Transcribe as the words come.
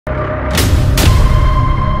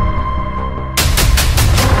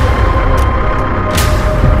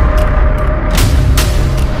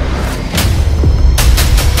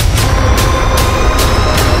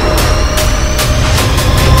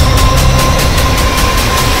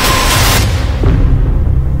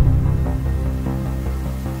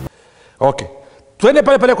Tuende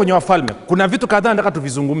pale kwenye Wafalme. Kuna vitu kadhaa nataka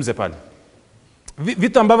tuvizungumze pale.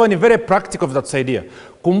 Vitu ambavyo ni very practical vitatusaidia.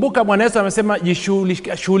 Kumbuka Bwana Yesu amesema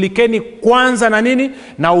jishughulikeni kwanza na nini?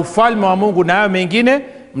 Na ufalme wa Mungu, na hayo mengine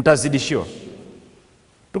mtazidishiwa.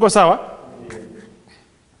 Tuko sawa?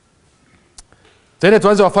 Tena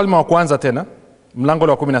tuanze Wafalme wa kwanza tena, mlango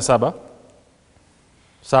wa 17.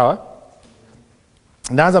 Sawa?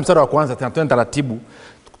 Naanza mstari wa kwanza tena, tuende taratibu.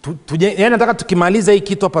 Yaani nataka tukimaliza hii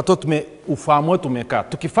kitu hapa tu ufahamu wetu umekaa.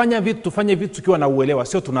 Tukifanya vitu tufanye vitu tukiwa na uelewa,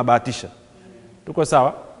 sio tunabahatisha. Tuko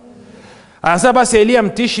sawa? Anasema basi Elia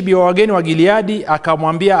Mtishibi wa wageni wa Gileadi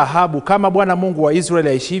akamwambia Ahabu, kama Bwana Mungu wa Israeli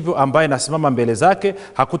aishivyo, ambaye nasimama mbele zake,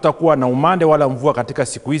 hakutakuwa na umande wala mvua katika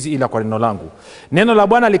siku hizi ila kwa neno langu. Neno la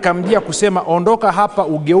Bwana likamjia kusema, ondoka hapa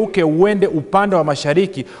ugeuke uende upande wa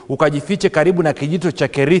mashariki, ukajifiche karibu na kijito cha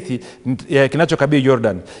Kerithi kinachokabili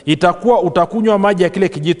Jordan. Itakuwa utakunywa maji ya kile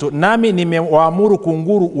kijito, nami nimewaamuru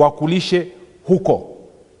kunguru wakulishe huko.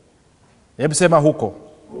 Hebu sema huko.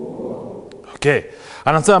 Okay.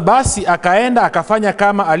 Anasema basi akaenda akafanya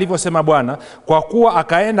kama alivyosema Bwana, kwa kuwa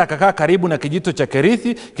akaenda akakaa karibu na kijito cha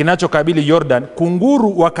Kerithi kinachokabili Jordan.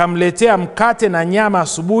 Kunguru wakamletea mkate na nyama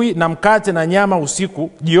asubuhi na mkate na nyama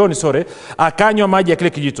jioni, akanywa maji ya kile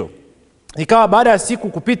kijito. Ikawa baada ya siku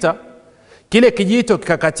kupita, kile kijito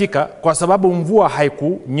kikakatika kwa sababu mvua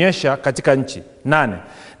haikunyesha katika nchi. 8.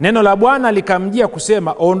 Neno la Bwana likamjia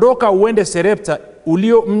kusema, ondoka uende Serepta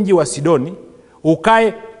ulio mji wa Sidoni,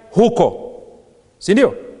 ukae huko. Si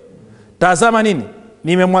ndio? Tazama nini?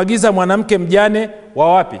 Nimemwagiza mwanamke mjane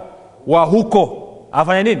wa wapi? Wa huko.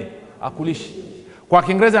 Afanye nini? Akulishi. Kwa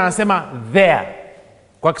Kiingereza anasema there.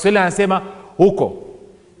 Kwa Kiswahili anasema huko.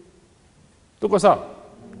 Tuko sawa?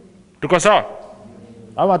 Tuko sawa?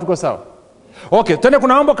 Ama tuko sawa? Okay, tena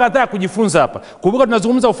kuna mambo kadhaa ya kujifunza hapa. Kumbuka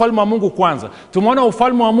tunazungumza ufalme wa Mungu kwanza. Tumeona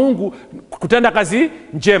ufalme wa Mungu kutenda kazi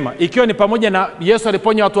njema, ikiwa ni pamoja na Yesu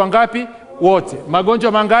aliponya watu wangapi? Wote.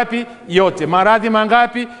 Magonjwa mangapi? Yote. Maradhi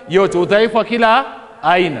mangapi? Yote. Udhaifu wa kila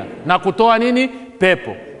aina, na kutoa nini?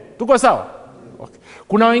 Pepo. Tuko sawa? Okay.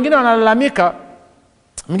 Kuna wengine wanalalamika,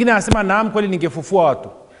 mwingine anasema naam, kweli ningefufua watu.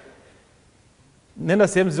 Nenda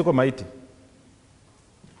sehemu ziko maiti.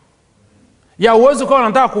 Ya uwezo kwa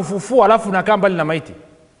unataka kufufua alafu unakaa mbali na maiti.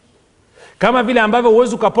 Kama vile ambavyo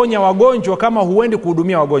uwezo ukaponya wagonjwa kama huendi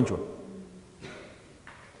kuhudumia wagonjwa.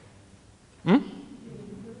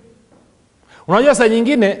 Unajua saa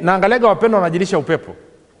nyingine naangaliaga wapendwa wanajilisha upepo.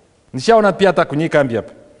 Nishaona pia hata kwenye kambi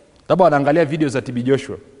hapa. Labda wanaangalia video za TB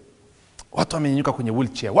Joshua. Watu wamenyanyuka kwenye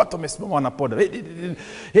wheelchair, watu wamesimama wanapoda.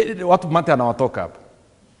 Watu mate anawatoka hapa.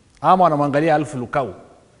 Ama wanamwangalia Alfu Lukau.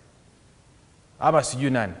 Ama sijui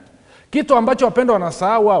nani. Kitu ambacho wapendwa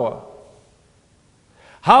wanasahau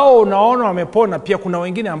hao unaona wamepona, pia kuna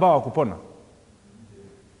wengine ambao hawakupona.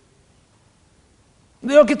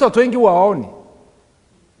 Ndio kitu watu wengi waoni.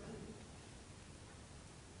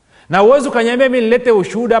 Na uwezo ukaniambia mimi nilete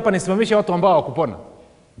ushuhuda hapa nisimamishe watu ambao hawakupona,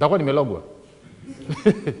 nitakuwa nimelogwa.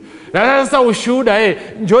 Na sasa ushuhuda,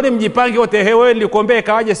 njooni mjipange wote, wewe nilikuombea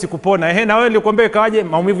kawaje sikupona, na wewe nilikuombea kawaje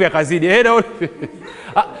maumivu yakazidi, na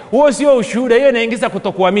huo sio ushuhuda, hiyo inaingiza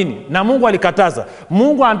kutokuamini, na Mungu alikataza.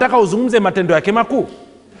 Mungu anataka uzungumze matendo yake makuu.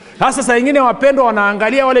 Sasa saa nyingine wapendwa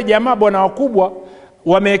wanaangalia wale jamaa bwana wakubwa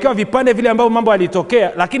wamewekewa vipande vile ambao mambo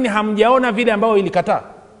yalitokea, lakini hamjaona vile ambao ilikataa.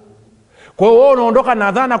 Kwa hiyo wewe unaondoka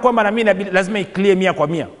na dhana kwamba na mimi lazima iklie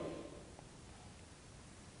 100%.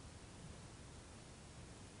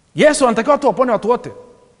 Yesu anatakiwa watu wapone, watu wote.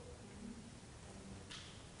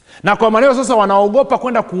 Na kwa maana sasa wanaogopa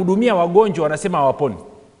kwenda kuhudumia wagonjwa, wanasema hawaponi.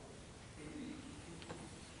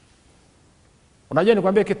 Unajua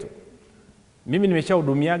nikwambie kitu? Mimi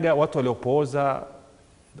nimeshahudumiaga watu waliopooza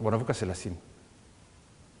wanavuka 30.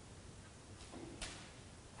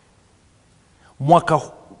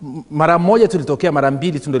 Mara moja tulitokea, mara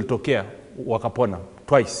mbili tu ndio litokea wakapona,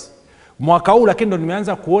 twice. Mwaka huu lakini ndo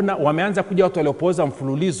nimeanza kuona wameanza kuja watu waliopooza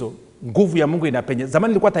mfululizo, nguvu ya Mungu inapenya.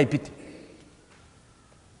 Zamani ilikuwa taipiti.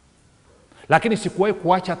 Lakini sikuwahi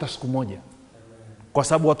kuacha hata siku moja kwa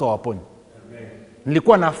sababu watu hawaponi.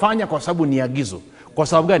 Nilikuwa nafanya kwa sababu ni agizo. Kwa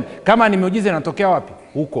sababu gani? Kama ni miujiza inatokea wapi?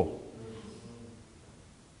 Huko.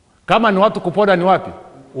 Kama ni watu kupona ni wapi?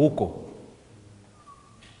 Huko.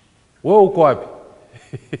 Wewe uko wapi?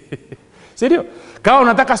 Sidio? Kama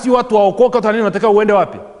unataka si watu waokoke, watu nini unataka uende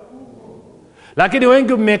wapi? Lakini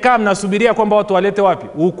wengi mmekaa mnasubiria kwamba watu walete wapi?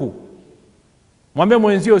 Huku. Mwambie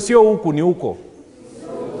mwenzio sio huku, ni huko.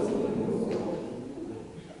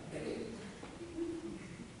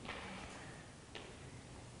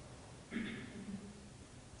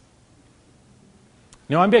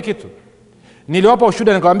 Niwaambie kitu. Niliwapa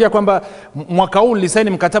ushuhuda nikamwambia kwamba mwaka huu nilisaini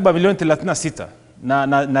mkataba milioni 36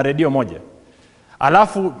 na redio moja.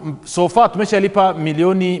 Alafu so far tumeshalipa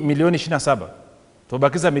milioni 27.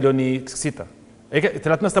 Tubakiza milioni 6.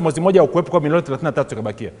 36 mwezi mmoja ukuepo kwa milioni 33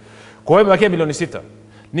 ikabakia. Kwa hiyo imebakia milioni 6.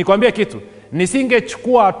 Nikwambia kitu,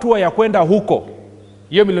 nisingechukua hatua ya kwenda huko,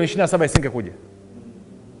 hiyo milioni 27 isingekuja.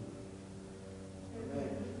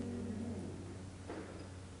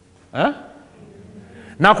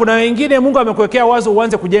 Na kuna wengine Mungu amekuwekea wazo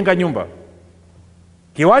uanze kujenga nyumba.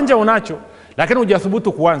 Kiwanja unacho, lakini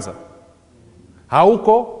hujathubutu kuanza.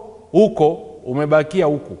 Huko umebakia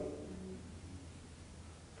huku.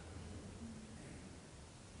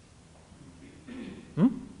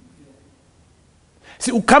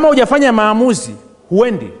 Si kama hujafanya maamuzi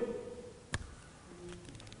huendi.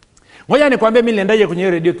 Ngoja nikwambie mimi niliendaje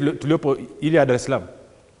kwenye radio tuliopo ile ya Dar es Salaam.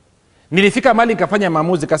 Nilifika mahali nikafanya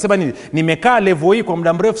maamuzi, kasema nimekaa level hii kwa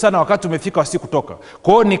muda mrefu sana, wakati umefika wa siku kutoka.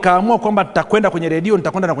 Kwa hiyo nikaamua kwamba nitakwenda kwenye radio,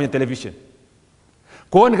 nitakwenda na kwenye television.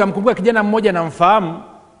 Kwa hiyo nikamkumbuka kijana mmoja namfahamu,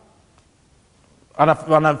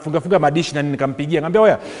 anafunga madishi, na nikampigia ngambia,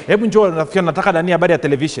 "Oya, hebu njoo, nataka ndani habari ya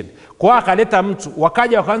television." Kwa hiyo akaleta mtu,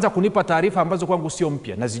 wakaja wakaanza kunipa taarifa ambazo kwangu sio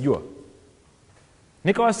mpya, nazijua.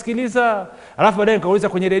 Nikawasikiliza, alafu baadaye nikauliza,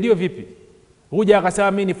 "Kwenye radio vipi?" Huja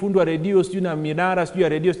akasema, "Mimi ni fundi wa radio, sijui na minara, sijui ya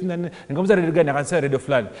radio, sijui na nini." Nikamuuliza, "Radio gani?" Akasema, "Radio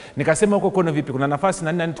fulani." Nikasema, "Huko kuna vipi? Kuna nafasi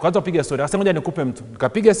na nini?" Tukaanza kupiga story. Akasema, "Ngoja nikupe mtu."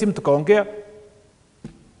 Nikapiga simu tukaongea.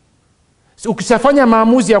 Ukishafanya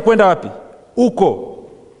maamuzi ya kwenda wapi? Huko.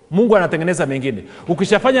 Mungu anatengeneza mengine.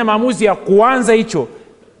 Ukishafanya maamuzi ya kuanza hicho,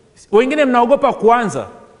 wengine mnaogopa kuanza.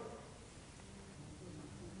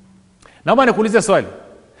 Naomba nikuulize swali.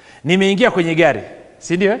 Nimeingia kwenye gari,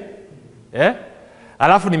 si ndio?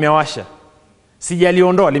 Alafu nimewasha.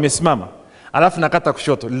 Sijaliondoa, limesimama. Alafu nakata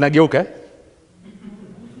kushoto, linageuka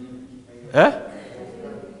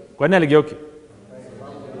Kwa nini aligeuki?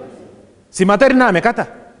 Si matari na amekata?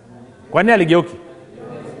 Kwa nini aligeuki?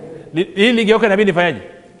 Hili ligeuka, inabidi nifanyaje?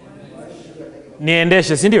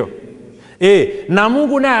 Niendeshe, si ndio? Na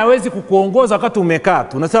Mungu naye hawezi kukuongoza wakati umekaa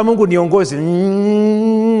tu. Unasema, "Mungu niongoze."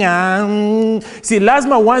 Si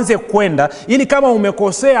lazima uanze kwenda, ili kama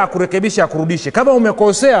umekosea akurekebisha, akurudishe. Kama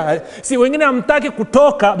umekosea, si wengine hamtaki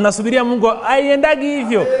kutoka, mnasubiria Mungu aiendagi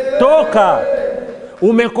hivyo. Toka.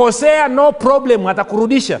 Umekosea, no problem,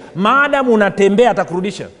 atakurudisha. Maadamu unatembea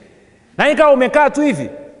atakurudisha. Na kama umekaa tu hivi,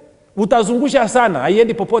 utazungusha sana,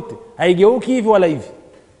 haiendi popote. Haigeuki hivi wala hivi.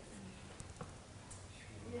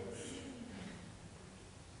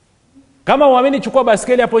 Kama uamini, chukua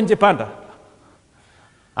basikeli hapo nje, panda.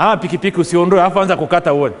 Pikipiki usiondoe, alafu anza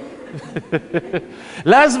kukata uone.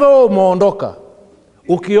 Lazima wewe umeondoka.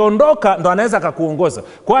 Ukiondoka ndo anaweza akakuongoza.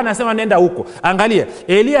 Kwa anasema nenda huko. Angalia,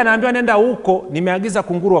 Elia anaambiwa nenda huko, nimeagiza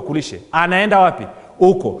kunguru wakulishe. Anaenda wapi?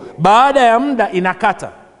 Huko. Baada ya muda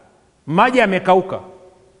inakata. Maji yamekauka.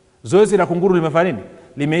 Zoezi la kunguru limefanya nini?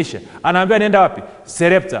 Limeisha. Anaambiwa nenda wapi?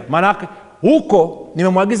 Serepta. Maana huko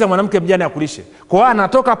nimemwagiza mwanamke mjane akulishe. Kwa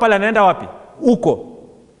anatoka pale, anaenda wapi? Huko.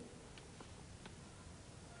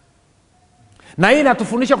 Na hii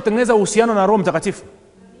inatufundisha kutengeneza uhusiano na Roho Mtakatifu.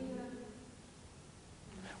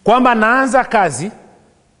 Kwamba naanza kazi,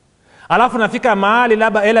 alafu nafika mahali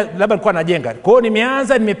labda nilikuwa najenga. Kwa hiyo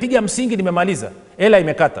nimeanza, nimepiga msingi, nimemaliza. Hela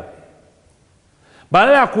imekata.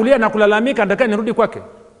 Badala ya kulia na kulalamika, nataka nirudi kwake.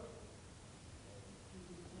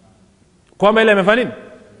 Kwamba hela imefanya nini?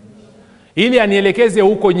 Ili anielekeze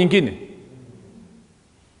huko nyingine.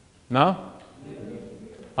 Na?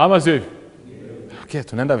 Ama sio hivi? Okay,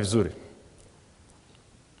 tunaenda vizuri.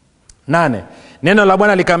 8. Neno la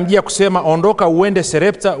Bwana likamjia kusema, "Ondoka uende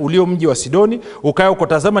Serepta ulio mji wa Sidoni, ukae huko,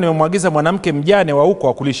 tazama nimemwagiza mwanamke mjane wa huko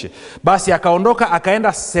akulishe." Basi akaondoka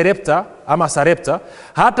akaenda Serepta ama Sarepta.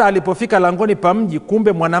 Hata alipofika langoni pa mji,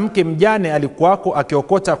 kumbe mwanamke mjane alikuwako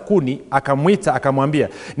akiokota kuni. Akamwita akamwambia,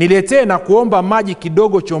 "Niletee na kuomba maji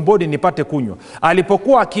kidogo chomboni nipate kunywa."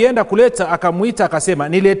 Alipokuwa akienda kuleta, akamwita akasema,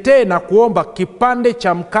 "Niletee na kuomba kipande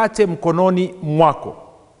cha mkate mkononi mwako."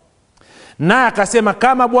 Naye akasema,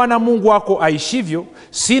 "Kama Bwana Mungu wako aishivyo,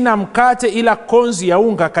 sina mkate ila konzi ya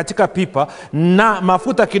unga katika pipa na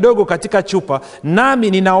mafuta kidogo katika chupa,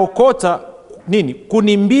 nami ninaokota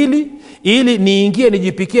kuni 2 ili niingie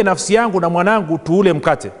nijipikie nafsi yangu na mwanangu tuule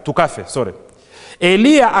mkate, tukafe."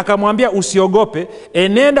 Elia akamwambia, "Usiogope,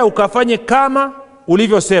 enenda ukafanye kama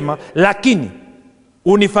ulivyosema, lakini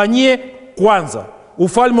unifanyie kwanza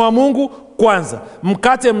ufalme wa Mungu kwanza.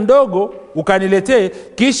 Mkate mdogo ukaniletee,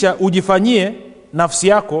 kisha ujifanyie nafsi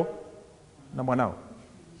yako na mwanao."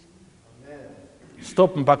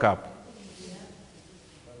 Stop mpaka hapo.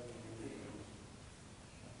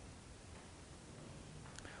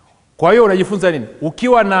 Kwa hiyo unajifunza nini?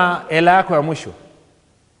 Ukiwa na hela yako ya mwisho,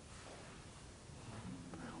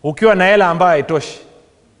 ukiwa na hela ambayo haitoshi,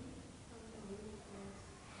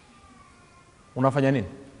 unafanya nini?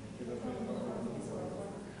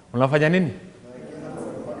 Unafanya nini?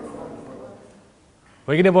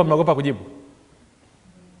 Wengine ambao mnaogopa kujibu,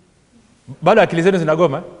 bado akili zenu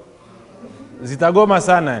zinagoma, zitagoma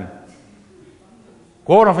sana yani.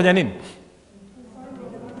 Kwa hiyo unafanya nini?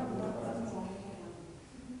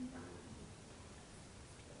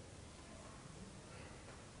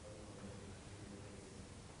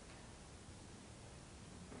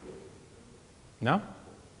 Na?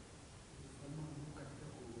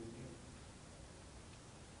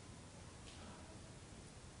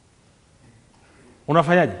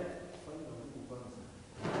 Unafanyaje?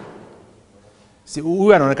 Si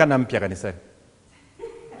huyu anaonekana mpya kanisani.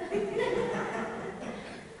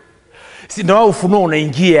 Si ndio ufunuo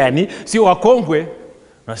unaingia yani, si wakongwe.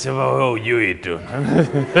 Nasema wewe hujui tu.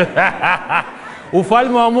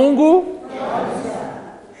 Ufalme wa Mungu.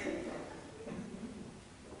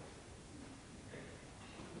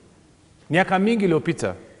 Miaka mingi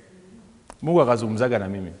iliyopita Mungu akazungumzaga na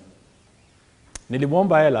mimi.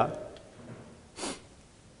 Nilimwomba hela.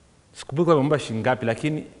 Sikumbuki nilimwomba shilingi ngapi,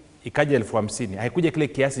 lakini ikaja 50,000. Haikuja kile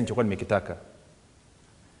kiasi nilichokuwa nimekitaka.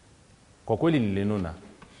 Kwa kweli nilinuna.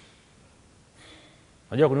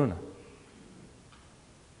 Unajua kununa?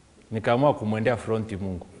 Nikaamua kumwendea fronti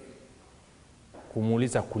Mungu,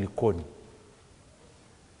 kumuuliza kulikoni.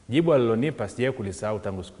 Jibu alilonipa sijawahi kulisahau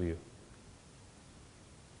tangu siku hiyo.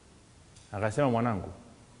 Akasema, mwanangu,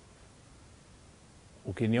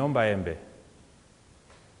 ukiniomba embe,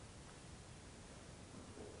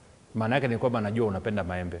 maana yake ni kwamba najua unapenda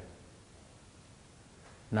maembe.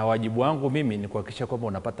 Na wajibu wangu mimi ni kuhakikisha kwamba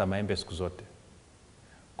unapata maembe siku zote.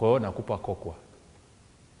 Kwa hiyo nakupa kokwa.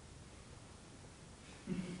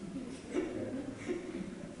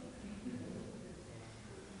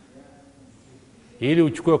 Ili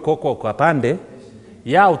uchukue kokwa ukapande,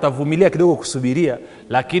 ya utavumilia kidogo kusubiria,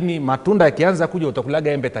 lakini matunda yakianza kuja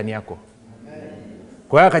utakulaga embe tani yako.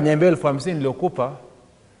 Kwa hiyo akaniambia 50,000 niliokupa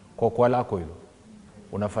kokwa lako hilo.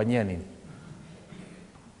 Unafanyia nini?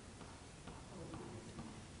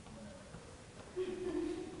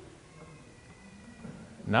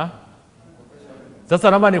 Na sasa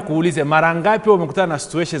naomba nikuulize, mara ngapi umekutana na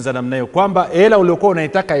situations za namna hiyo kwamba hela uliokuwa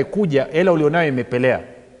unaitaka ikuja, hela ulionayo imepelea.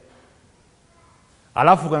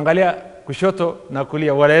 Alafu kaangalia kushoto na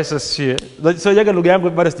kulia, Bwana Yesu sie. Sio jaga lugha yangu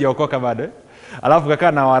bado sijaokoka bado. Alafu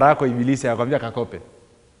kakaa na wara yako ibilisi akwambia kakope.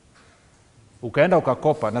 Ukaenda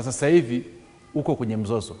ukakopa na sasa hivi uko kwenye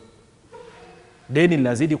mzozo. Deni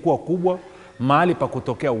linazidi kuwa kubwa, mahali pa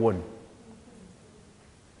kutokea uone.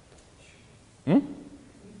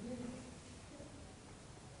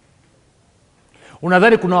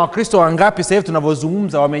 Unadhani kuna Wakristo wangapi sasa hivi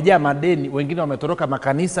tunavyozungumza wamejaa madeni, wengine wametoroka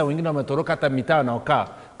makanisa, wengine wametoroka hata mitaa wanaokaa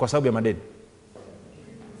kwa sababu ya madeni?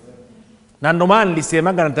 Na ndio maana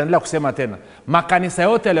nilisemaga na nitaendelea kusema tena, makanisa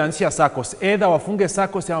yote yalianzisha SACCOS, either wafunge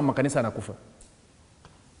SACCOS ama makanisa yanakufa.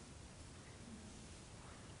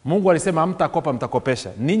 Mungu alisema mtakopa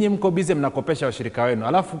mtakopesha. Ninyi mko busy mnakopesha washirika wenu.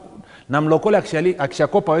 Alafu na mlokole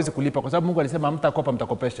akishakopa hawezi kulipa kwa sababu Mungu alisema mtakopa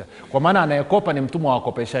mtakopesha. Kwa maana anayekopa ni mtumwa wa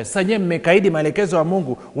wakopeshaji. Sasa nyewe mmekaidi maelekezo ya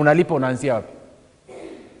Mungu, unalipa unaanzia wapi?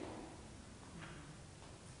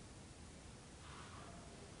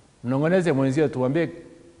 Mnongoneze mwenzio tuambie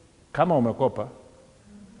kama umekopa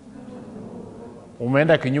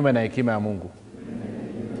umeenda kinyume na hekima ya Mungu.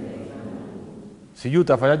 Sijui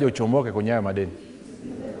utafanyaje uchomoke kwenye haya madeni.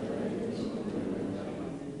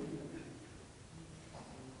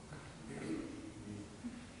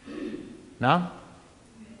 Na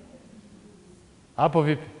hapo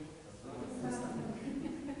vipi?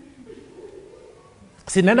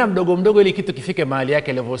 Sinaenda mdogo mdogo ili kitu kifike mahali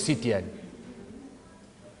yake level city yani.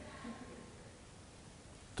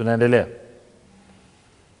 Tunaendelea.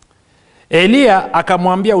 Elia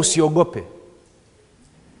akamwambia usiogope.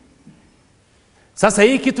 Sasa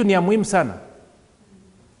hii kitu ni ya muhimu sana.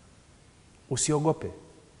 Usiogope.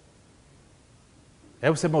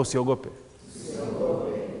 Hebu sema usiogope.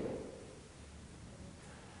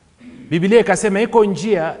 Biblia ikasema iko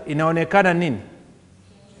njia inaonekana nini?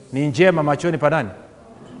 Ni njema machoni pa nani?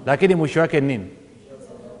 Lakini mwisho wake nini?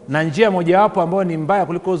 Na njia mojawapo ambayo ni mbaya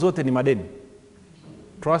kuliko zote ni madeni.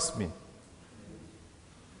 Trust me.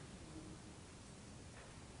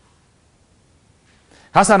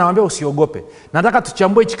 Hasa anawaambia usiogope. Nataka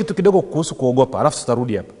tuchambue hichi kitu kidogo kuhusu kuogopa, alafu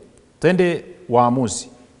tutarudi hapa. Twende Waamuzi,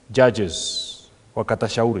 Judges, wakata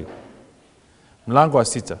shauri. Mlango wa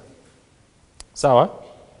 6. Sawa?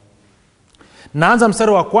 Naanza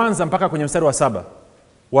mstari wa 1 mpaka kwenye mstari wa 7.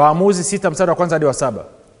 Waamuzi 6 mstari wa 1 hadi wa 7.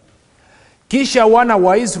 Kisha wana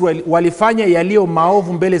wa Israeli walifanya yaliyo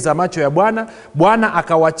maovu mbele za macho ya Bwana. Bwana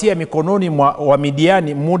akawatia mikononi wa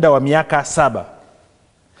Midiani muda wa miaka 7.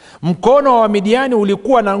 Mkono wa Midiani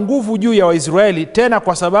ulikuwa na nguvu juu ya Waisraeli, tena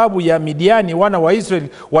kwa sababu ya Midiani wana wa Israeli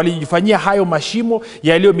walijifanyia hayo mashimo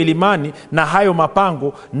yaliyo milimani na hayo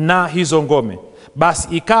mapango na hizo ngome.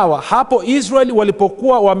 Basi ikawa hapo Israeli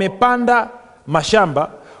walipokuwa wamepanda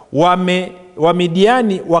mashamba, wa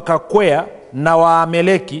Midiani wakakwea na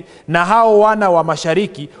Waameleki na hao wana wa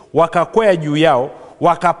mashariki wakakwea juu yao,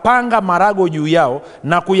 wakapanga marago juu yao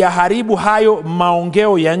na kuyaharibu hayo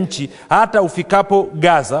maongeo ya nchi hata ufikapo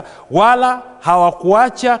Gaza, wala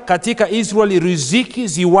hawakuacha katika Israeli riziki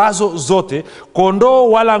ziwazo zote, kondoo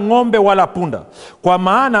wala ng'ombe wala punda. Kwa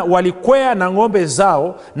maana walikwea na ng'ombe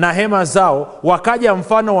zao na hema zao, wakaja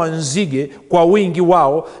mfano wa nzige kwa wingi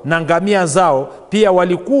wao, na ngamia zao pia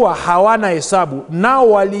walikuwa hawana hesabu,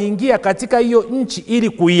 nao waliingia katika hiyo nchi ili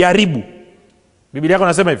kuiharibu. Biblia yako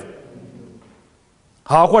nasema hivi,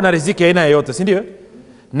 hawakuwa na riziki aina yoyote, si ndio?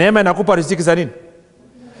 Neema inakupa riziki za nini?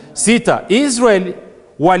 6. Israeli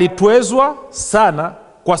walitwezwa sana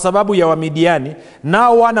kwa sababu ya Wamidiani,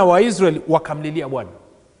 nao wana wa Israeli wakamlilia Bwana.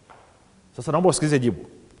 Sasa naomba usikilize jibu.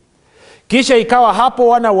 Kisha ikawa hapo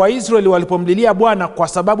wana wa Israeli walipomlilia Bwana kwa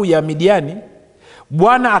sababu ya Midiani,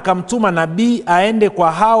 Bwana akamtuma nabii aende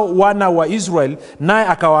kwa hao wana wa Israeli, naye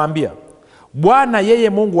akawaambia, Bwana yeye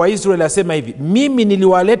Mungu wa Israeli asema hivi, mimi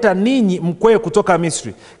niliwaleta ninyi mkwee kutoka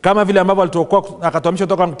Misri, kama vile ambavyo akatuhamisha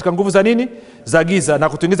kutoka katika nguvu za nini? Za giza, na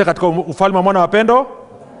kutuingiza katika ufalme wa mwana wa pendo.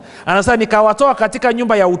 Anasema nikawatoa katika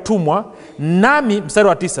nyumba ya utumwa, nami, mstari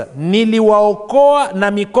wa 9, niliwaokoa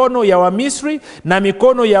na mikono ya Wamisri na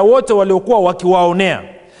mikono ya wote waliokuwa wakiwaonea.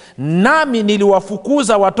 Nami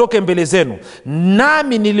niliwafukuza watoke mbele zenu,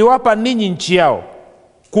 nami niliwapa ninyi nchi yao.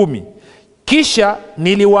 10. Kisha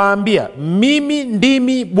niliwaambia, mimi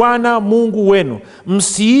ndimi Bwana Mungu wenu,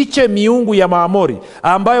 msiiche miungu ya Maamori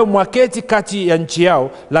ambayo mwaketi kati ya nchi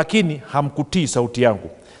yao, lakini hamkutii sauti yangu.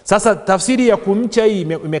 Sasa tafsiri ya kumcha hii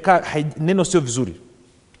imekaa, neno sio vizuri.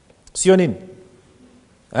 Sio nini?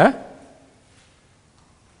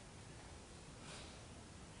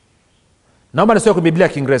 Naomba nisome kwa Biblia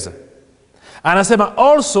ya Kiingereza. Anasema,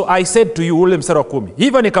 also I said to you, ule mstari wa 10,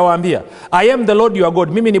 hivyo nikawaambia, I am the Lord your God,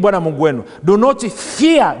 mimi ni Bwana Mungu wenu. Do not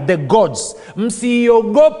fear the gods,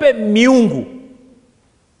 msiogope miungu,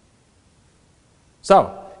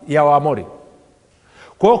 sawa, ya Waamori.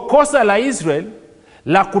 Kwa kosa la Israel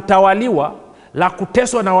la kutawaliwa, la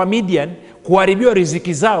kuteswa na Wamidian, kuharibiwa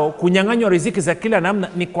riziki zao, kunyang'anywa riziki za kila namna,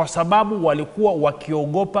 ni kwa sababu walikuwa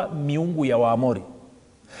wakiogopa miungu ya Waamori.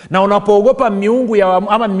 Na unapoogopa miungu ya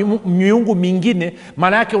ama miungu mingine,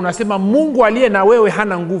 maana yake unasema Mungu aliye na wewe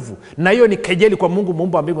hana nguvu, na hiyo ni kejeli kwa Mungu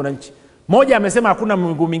muumba wa mbingu na nchi. Moja, amesema hakuna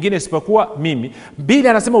Mungu mwingine isipokuwa mimi. 2,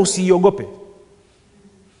 anasema usiogope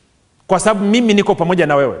kwa sababu mimi niko pamoja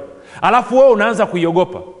na wewe. Alafu wewe unaanza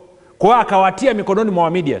kuiogopa. Kwa hiyo akawatia mikononi mwa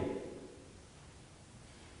Midian.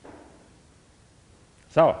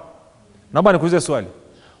 Sawa? Naomba nikuulize swali.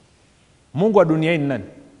 Mungu wa dunia hii ni nani?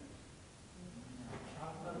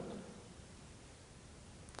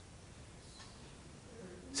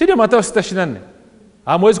 Sio Mathayo 6:24.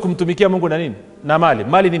 Hamwezi kumtumikia Mungu na nini? Na mali.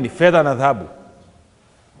 Mali nini? Fedha na dhahabu.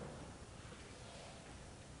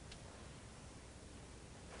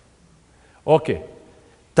 Okay.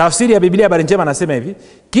 Tafsiri ya Biblia habari njema anasema hivi,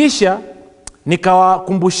 kisha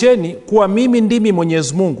nikawakumbusheni kuwa mimi ndimi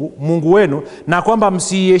Mwenyezi Mungu, Mungu wenu, na kwamba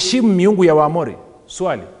msiheshimu miungu ya Waamori.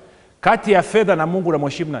 Swali, kati ya fedha na Mungu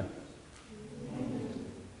unamheshimu nani?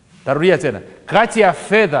 Tarudia tena. Kati ya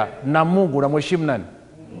fedha na Mungu unamheshimu nani?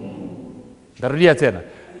 Tarudia tena.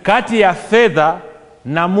 Kati ya fedha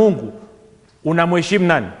na Mungu unamheshimu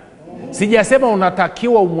nani? Sijasema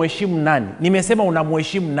unatakiwa umheshimu nani, nimesema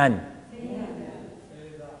unamheshimu nani.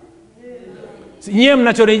 Nyie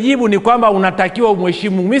mnachonijibu ni kwamba unatakiwa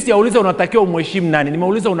umheshimu. Mimi sijauliza unatakiwa umheshimu nani,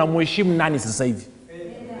 nimeuliza unamheshimu nani sasa hivi.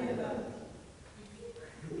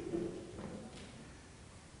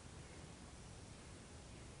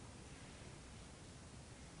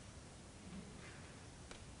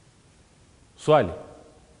 Swali,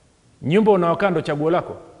 nyumba unaokaa ndo chaguo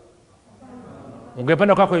lako?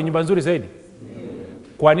 Ungependa kukaa kwenye nyumba nzuri zaidi?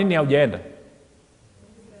 Kwa nini haujaenda?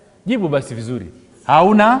 Jibu basi vizuri.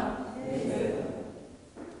 Hauna?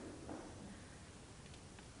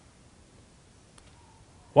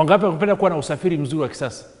 Wangapi wangependa kuwa na usafiri mzuri wa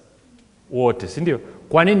kisasa? Wote, si ndio?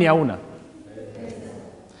 Kwa nini hauna?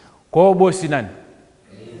 Kwa bosi nani?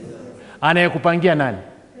 Anayekupangia nani?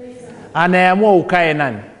 Anayeamua ukae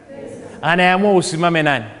nani? Anayeamua usimame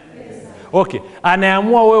nani? Okay,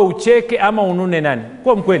 anayeamua wewe ucheke ama unune nani?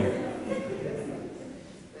 Kwa mkweli.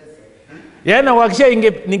 Yaani wakisha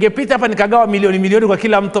ningepita hapa nikagawa milioni kwa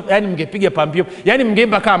kila mtu, yaani mngepiga pambio, yaani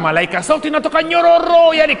mngeimba kama malaika, sauti inatoka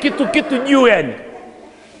nyororo, yaani kitu juu yani.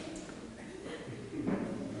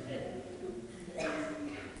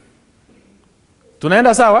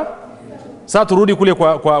 Tunaenda sawa? Sasa turudi kule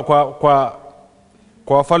kwa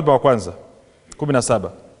Wafalme wa kwanza 17.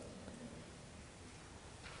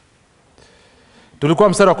 Tulikuwa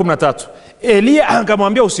mstari wa 13. Elia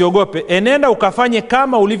akamwambia, usiogope, enenda ukafanye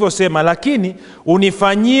kama ulivyosema, lakini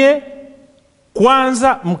unifanyie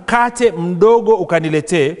kwanza mkate mdogo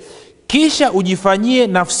ukaniletee, kisha ujifanyie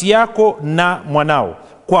nafsi yako na mwanao,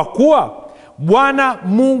 kwa kuwa Bwana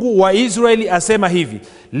Mungu wa Israeli asema hivi,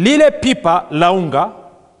 lile pipa la unga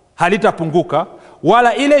halitapunguka,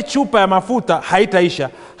 wala ile chupa ya mafuta haitaisha,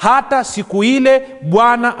 hata siku ile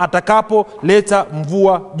Bwana atakapoleta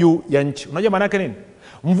mvua juu ya nchi. Unajua maana yake nini?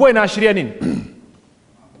 Mvua inaashiria nini?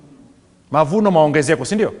 Mavuno, maongezeko,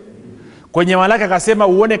 si ndio? Kwenye Malaki akasema,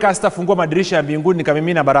 uone kama sitafungua madirisha ya mbinguni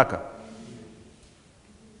nikamimina baraka.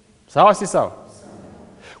 Sawa si sawa?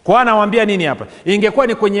 Kwa anawaambia nini hapa? Ingekuwa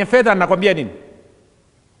ni kwenye fedha, anakuambia nini?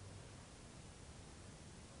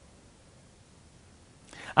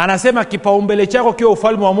 Anasema kipaumbele chako kiwe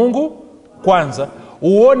ufalme wa Mungu kwanza,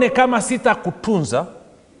 uone kama sitakutunza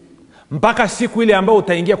mpaka siku ile ambayo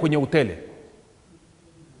utaingia kwenye utele.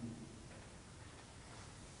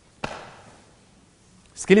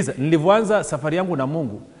 Sikiliza, nilivyoanza safari yangu na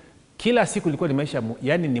Mungu, kila siku ilikuwa ni maisha,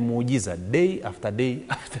 yani ni muujiza, day after day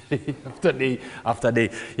after day after day after day.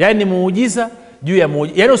 Yani ni muujiza juu ya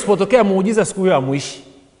muujiza. Yani usipotokea muujiza siku hiyo hamuishi.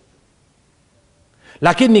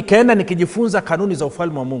 Lakini nikaenda nikijifunza kanuni za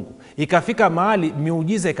ufalme wa Mungu, ikafika mahali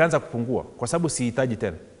miujiza ikaanza kupungua kwa sababu sihitaji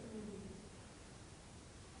tena.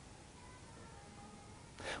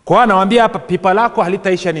 Kwa anawaambia hapa, pipa lako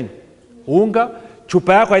halitaisha nini? Unga.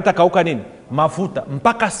 Chupa yako haitakauka nini? Mafuta,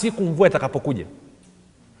 mpaka siku mvua itakapokuja.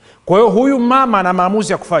 Kwa hiyo huyu mama ana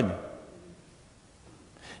maamuzi ya kufanya.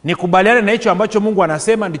 Nikubaliane na hicho ambacho Mungu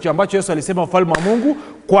anasema, ndicho ambacho Yesu alisema, ufalme wa Mungu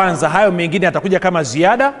kwanza, hayo mengine yatakuja kama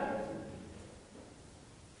ziada.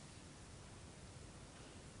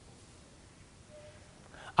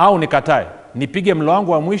 Au nikatae, nipige mlo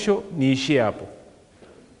wangu wa mwisho, niishie hapo.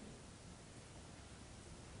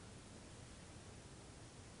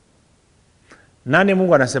 Nani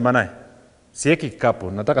Mungu anasema naye? Sieki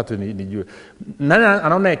kikapo, nataka tu nijue. Nani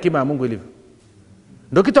anaona hekima ya Mungu ilivyo?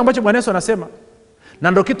 Ndio kitu ambacho Bwana Yesu anasema,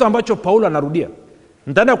 na ndio kitu ambacho Paulo anarudia.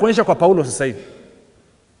 Nitaenda kuonyesha kwa Paulo sasa hivi.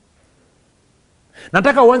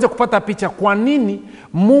 Nataka uanze kupata picha kwa nini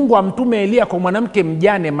Mungu amtume Elia kwa mwanamke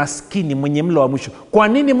mjane maskini mwenye mlo wa mwisho. Kwa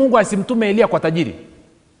nini Mungu asimtume Elia kwa tajiri?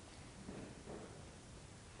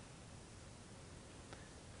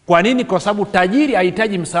 Kwa nini? Kwa sababu tajiri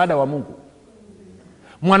hahitaji msaada wa Mungu.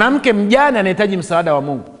 Mwanamke mjane anahitaji msaada wa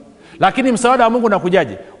Mungu. Lakini msaada wa Mungu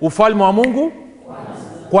unakujaje? Ufalme wa Mungu.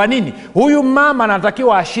 Kwa nini? Huyu mama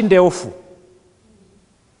anatakiwa ashinde hofu.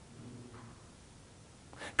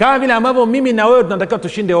 Kama vile ambavyo mimi na wewe tunatakiwa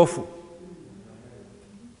tushinde hofu.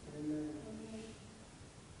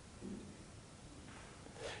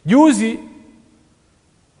 Juzi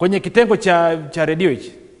kwenye kitengo cha redio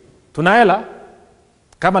hichi, tuna hela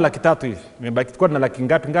kama 300 hivi. Imebaki kwa na laki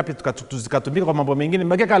ngapi zikatumika kwa mambo mengine,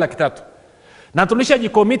 imebaki kama 300. Na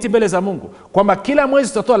tulishajikomiti mbele za Mungu kwamba kila mwezi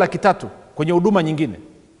tutatoa 300 kwenye huduma nyingine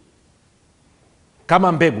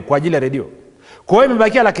kama mbegu kwa ajili ya redio. Kwa hiyo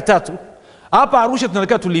imebaki 300. Hapa Arusha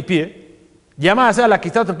tunatakiwa tulipie. Jamaa anasema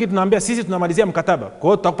 300, kitu tunaambia sisi tunamalizia mkataba. Kwa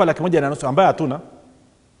hiyo tutakupa 1,500 ambayo hatuna.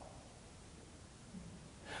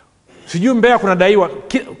 Sijui Mbeya kuna daiwa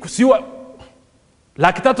siwa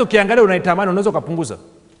 300, ukiangalia unaitamani unaweza kupunguza.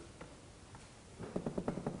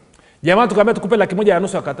 Jamaa tukamwambia tukupe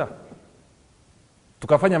 1,500 akakataa.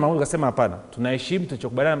 Tukafanya maamuzi tukasema hapana, tunaheshimu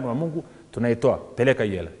tulichokubaliana na Mungu, tunaitoa, peleka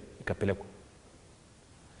hiyo hela. Ikapelekwa.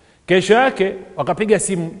 Kesho yake wakapiga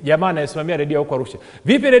simu jamaa anayesimamia redio huko Arusha.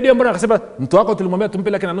 Vipi redio, mbona? Akasema mtu wako tulimwambia tumpe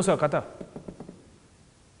 1,500 akakataa.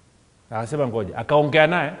 Akasema ngoja, akaongea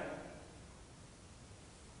naye.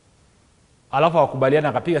 Alafu wakubaliana,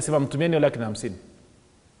 akapiga simu mtumieni 150,000.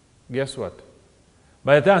 Guess what?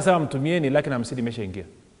 Baada ya anasema mtumieni 150,000 imeshaingia.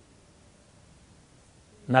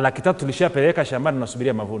 Na 300,000 tulishapeleka shambani,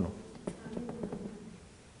 tunasubiria mavuno.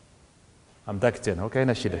 Amtaki tena. Okay,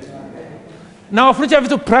 ina shida. Na wafundisha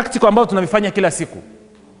vitu practical ambavyo tunavifanya kila siku.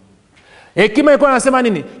 Hekima ilikuwa anasema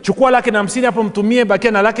nini? Chukua 150,000 hapo mtumie,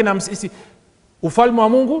 bakia na 150,000. Ufalme wa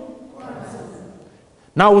Mungu.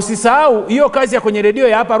 Na usisahau hiyo kazi ya kwenye redio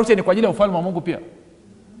ya hapa Arusha ni kwa ajili ya ufalme wa Mungu pia.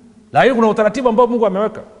 Lakini kuna utaratibu ambao Mungu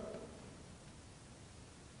ameweka.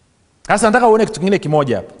 Sasa nataka uone kitu kingine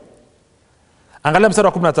kimoja hapa. Angalia mstari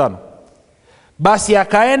wa 15. Basi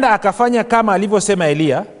akaenda akafanya kama alivyosema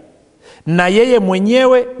Elia, na yeye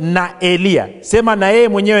mwenyewe na Elia. Sema na yeye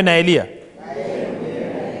mwenyewe na Elia.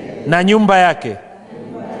 Na nyumba yake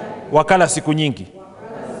wakala siku nyingi.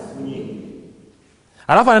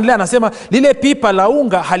 Alafu anaendelea anasema, lile pipa la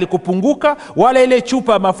unga halikupunguka, wala ile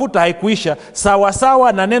chupa ya mafuta haikuisha, sawa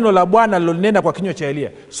sawa na neno la Bwana lilolinena kwa kinywa cha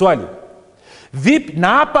Elia. Swali, vipi? Na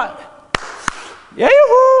hapa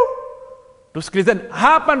tusikilizeni,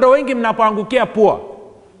 hapa ndo wengi mnapoangukia pua.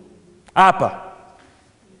 Hapa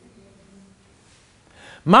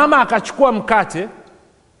mama akachukua mkate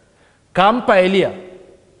kampa Elia,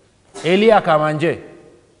 Elia akamanje,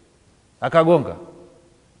 akagonga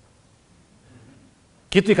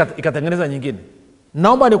kitu, ikatengeneza nyingine.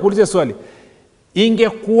 Naomba nikuulize swali,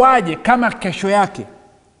 ingekuwaje kama kesho yake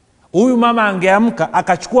huyu mama angeamka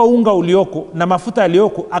akachukua unga ulioko na mafuta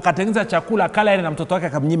yaliyoko akatengeneza chakula akala yeye na mtoto wake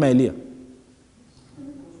akamnyima Elia?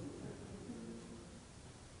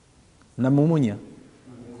 Na mumunya,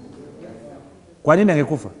 kwa nini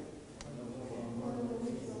angekufa?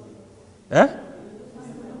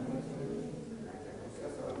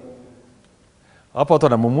 Hapo watu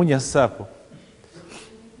wanamumunya sasa hapo.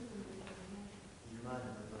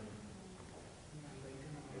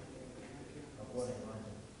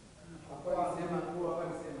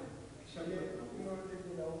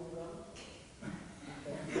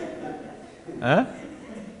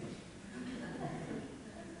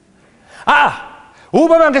 Huyu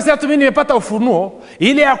baba angesema tu mimi nimepata ufunuo,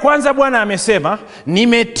 ile ya kwanza Bwana amesema,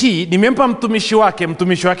 nimetii, nimempa mtumishi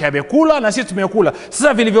wake amekula na sisi tumekula.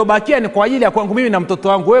 Sasa vilivyobakia ni kwa ajili ya kwangu mimi na mtoto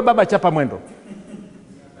wangu. Wewe baba chapa mwendo.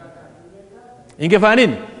 Ingefanya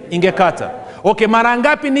nini? Ingekata. Okay, mara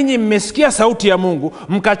ngapi ninyi mmesikia sauti ya Mungu,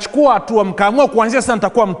 mkachukua hatua, mkaamua kuanzia sasa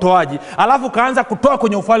nitakuwa mtoaji, alafu kaanza kutoa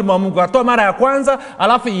kwenye ufalme wa Mungu. Atoa mara ya kwanza,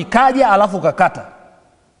 alafu ikaja, alafu kakata.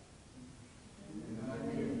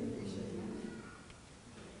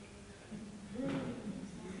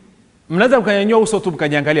 Mnaweza mkanyanyua uso tu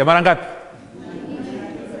mkaniangalia mara ngapi?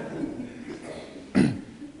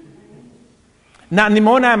 Na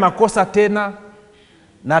nimeona ya makosa tena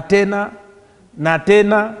na tena na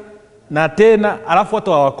tena na tena, alafu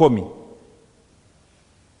watu hawakomi.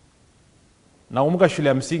 Nakumbuka shule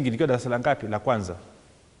ya msingi nikiwa darasa la ngapi? La kwanza.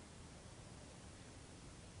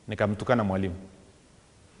 Nikamtukana mwalimu.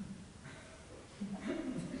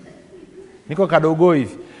 Niko kadogo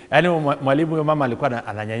hivi. Yaani mwalimu huyo mama alikuwa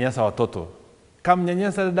ananyanyasa watoto. Kama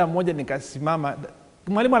mnyanyasa dada mmoja, nikasimama.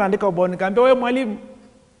 Mwalimu anaandika ubaoni, nikamwambia wewe mwalimu.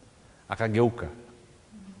 Akageuka.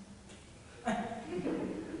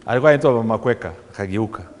 Alikuwa anaitwa Mama Kweka,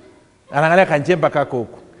 akageuka. Anaangalia kanjemba kako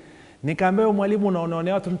huko. Nikamwambia wewe mwalimu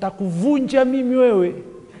unaonea watu, nitakuvunja mimi wewe.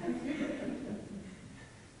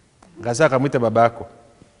 Akasema akamwita babako.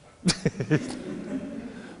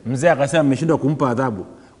 Mzee akasema mmeshindwa kumpa adhabu.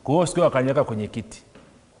 Kwa hiyo sikio akanyaka kwenye kiti.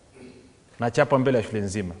 Na chapa mbele ya shule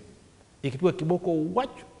nzima. Ikipigwa kiboko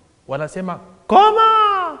wacho, wanasema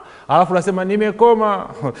koma. Alafu unasema nimekoma.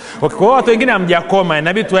 Okay, kwa watu wengine hamjakoma,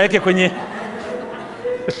 inabidi tuwaeke kwenye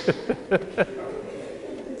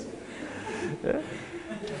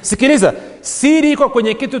Sikiliza, siri iko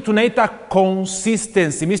kwenye kitu tunaita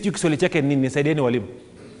consistency. Mimi sijui Kiswahili chake nini, nisaidieni walimu.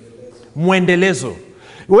 Muendelezo.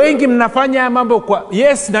 Wengi mnafanya mambo kwa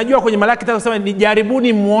yes, najua kwenye Malaki 3 kusema ni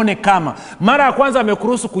jaribuni muone kama. Mara ya kwanza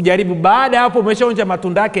amekuruhusu kujaribu, baada ya hapo umeshaonja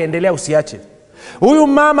matunda yake, endelea usiache. Huyu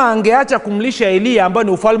mama angeacha kumlisha Elia ambaye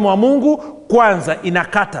ni ufalme wa Mungu kwanza,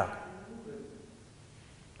 inakata.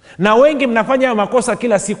 Na wengi mnafanya makosa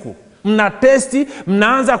kila siku. Mna testi,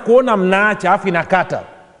 mnaanza kuona, mnaacha, afu inakata.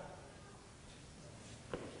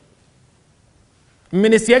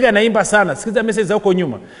 Mmenisiaga naimba sana, sikiza message za huko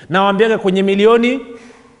nyuma. Nawaambiaga kwenye milioni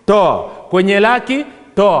toa, kwenye laki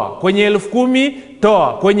toa, kwenye 10,000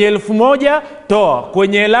 toa, kwenye 1,000 toa,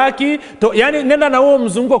 kwenye laki toa. Yaani nenda na huo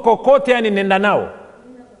mzunguko kokote, yani nenda nao.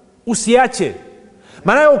 Usiache.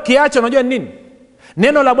 Maana ukiacha unajua nini?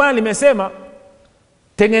 Neno la Bwana limesema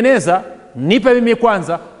tengeneza, nipe mimi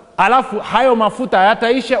kwanza, alafu hayo mafuta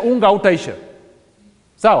hayataisha, unga hautaisha.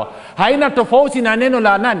 Sawa? Haina tofauti na neno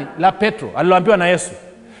la nani? La Petro aliloambiwa na Yesu.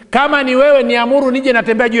 Kama ni wewe niamuru nije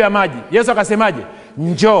natembea juu ya maji. Yesu akasemaje?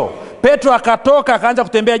 Njoo. Petro akatoka akaanza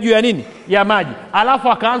kutembea juu ya nini? Ya maji. Alafu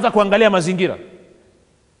akaanza kuangalia mazingira.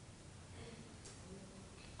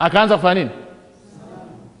 Akaanza kufanya nini?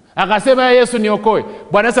 Akasema Yesu niokoe.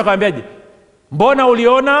 Bwana Yesu akamwambiaje? Mbona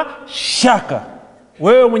uliona shaka?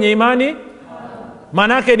 Wewe mwenye imani?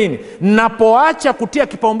 Maana yake nini? Napoacha kutia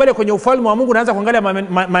kipaumbele kwenye ufalme wa Mungu, naanza kuangalia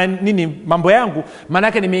mambo yangu, maana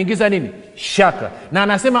yake nimeingiza nini? Shaka. Na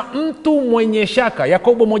anasema mtu mwenye shaka,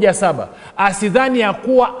 Yakobo 1:7, asidhani ya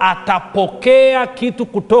kuwa atapokea kitu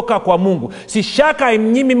kutoka kwa Mungu. Si shaka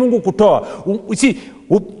haimnyimi Mungu kutoa.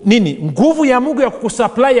 Nguvu ya Mungu ya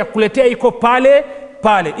kukusupply, ya kukuletea iko pale,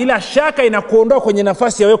 ila shaka inakuondoa kwenye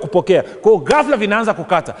nafasi ya wewe kupokea. Kwa hiyo ghafla vinaanza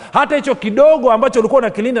kukata. Hata hicho kidogo ambacho ulikuwa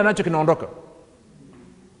unakilinda nacho kinaondoka.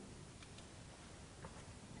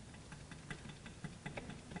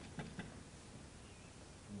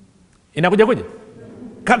 Inakuja kuja.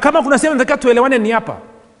 Kama kuna sehemu nataka tuelewane ni hapa.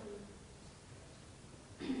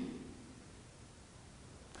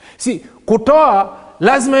 Kutoa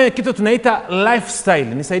lazima iwe kitu tunaita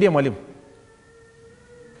lifestyle. Nisaidie mwalimu.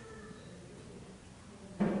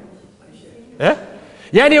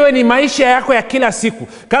 Yaani wewe ni maisha yako ya kila siku.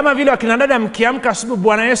 Kama vile wakina dada mkiamka asubuhi,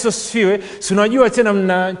 Bwana Yesu asifiwe, si unajua tena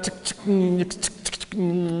mna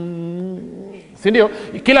si ndio?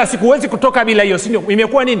 Kila siku huwezi kutoka bila hiyo, si ndio?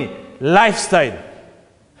 Imekuwa nini? Lifestyle.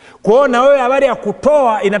 Kwa hiyo na wewe habari ya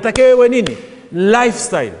kutoa inatakiwa wewe nini?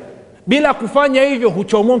 Lifestyle. Bila kufanya hivyo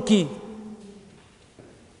huchomoki.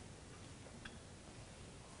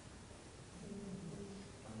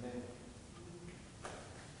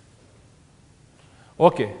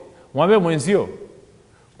 Okay, mwambie mwenzio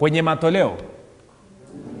kwenye matoleo.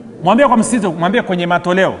 Mwambie kwa msisitizo, mwambie kwenye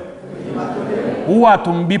matoleo. Huwa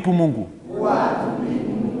tumbipu Mungu.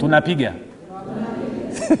 Tunapiga.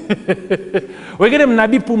 Wengine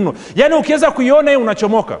mnabipu mno. Yaani ukiweza kuiona hiyo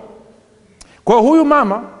unachomoka. Kwa huyu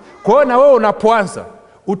mama, kwa hiyo na wewe unapoanza,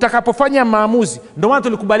 utakapofanya maamuzi, ndio maana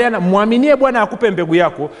tulikubaliana muaminie Bwana akupe mbegu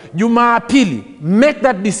yako. Jumapili make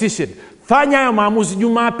that decision. Fanya hayo maamuzi.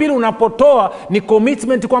 Jumapili unapotoa ni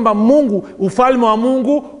commitment kwamba Mungu, ufalme wa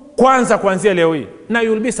Mungu kwanza kuanzia leo hii. Na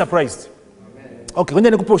you will be surprised. Okay,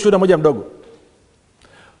 ngoja nikupe ushuhuda moja mdogo.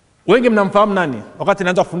 Wengi mnamfahamu nani? Wakati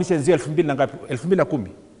naanza kufundisha zia 2000 na ngapi? 2010.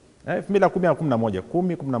 2010 au 11,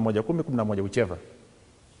 10 whichever.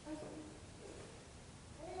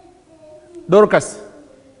 Dorcas.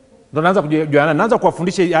 Ndio naanza kujuana, naanza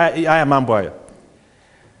kuwafundisha haya mambo haya.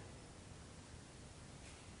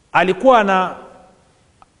 Alikuwa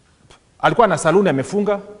na saluni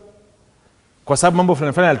amefunga kwa sababu mambo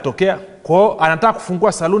fulani yalitokea. Kwa hiyo anataka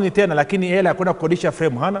kufungua saluni tena, lakini hela ya kwenda kukodisha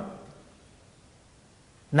frame hana.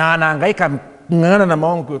 Na anahangaika ngana na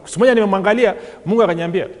maongo. Siku moja nimemwangalia, Mungu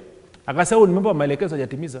akaniambia, akasema nimempa maelekezo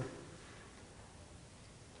hajatimiza.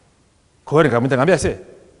 Kwa hiyo nikamwambia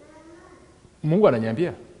Mungu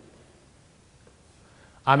ananiambia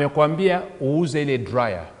amekwambia uuze ile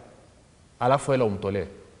dryer, alafu hela umtolee.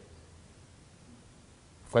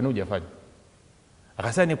 Kwani hujafanya?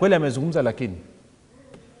 Akasema ni kweli amezungumza, lakini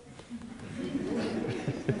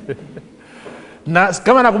na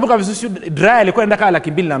kama nakumbuka vizuri dryer ilikuwa inaenda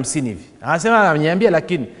 250 hivi. Anasema ananiambia,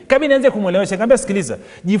 lakini kama nianze kumuelewesha, nikamwambia sikiliza,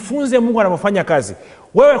 jifunze Mungu anapofanya kazi.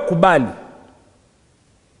 Wewe kubali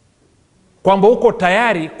kwamba uko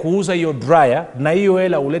tayari kuuza hiyo dryer na hiyo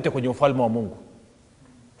hela ulete kwenye ufalme wa Mungu.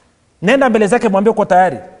 Nenda mbele zake, mwambie uko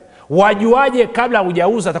tayari. Wajuaje kabla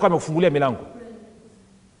hujauza atakuwa amekufungulia milango?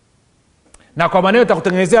 Na kwa maana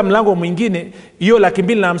utakutengenezea mlango mwingine. Hiyo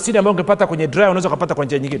 250 ambayo ungepata kwenye dryer unaweza kupata kwa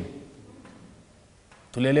njia nyingine.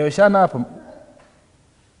 Tulieleweshana hapo.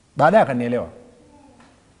 Baadaye akanielewa.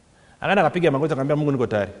 Akaenda akapiga magoti akamwambia Mungu niko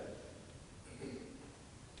tayari.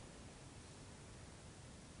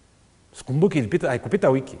 Sikumbuki haikupita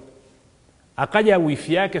wiki. Akaja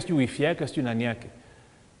wifi yake, sijui nani yake.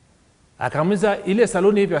 Akamuuliza ile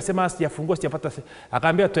saloni hivi, akasema sijafungua, sijapata.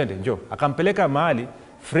 Akamwambia twende, njoo. Akampeleka mahali,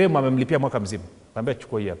 frame amemlipia mwaka mzima. Akamwambia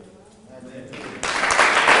chukua hii hapa.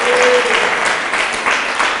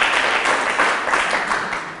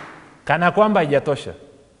 Kana kwamba haijatosha.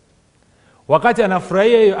 Wakati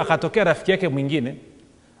anafurahia hiyo, akatokea rafiki yake mwingine,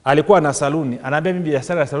 alikuwa na saluni, anaambia mimi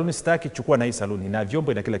biashara ya saluni sitaki, chukua na hii saluni na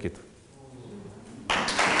vyombo na kila kitu.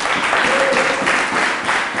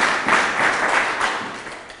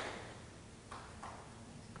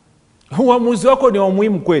 Uamuzi wako ni wa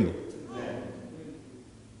muhimu kweli.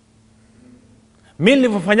 Mimi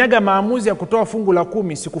nilipofanyaga maamuzi ya kutoa fungu la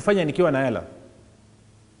 10, sikufanya nikiwa na hela.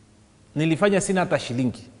 Nilifanya sina hata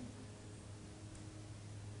shilingi.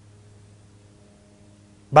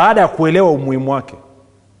 Baada ya kuelewa umuhimu wake,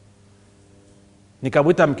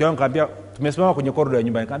 nikamuita mke wangu, nikamwambia, tumesimama kwenye korido ya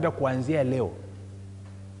nyumba, nikamwambia kuanzia leo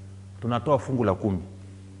tunatoa fungu la 10.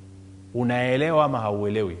 Unaelewa ama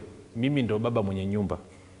hauelewi? Mimi ndo baba mwenye nyumba.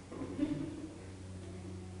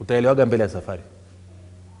 Utaelewaga mbele ya safari.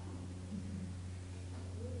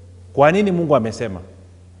 Kwa nini Mungu amesema?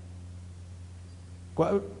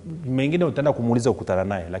 Kwa mengine utaenda kumuuliza ukutana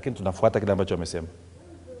naye, lakini tunafuata kile ambacho amesema.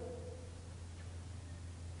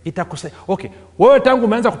 Itakusaidia. Okay, wewe tangu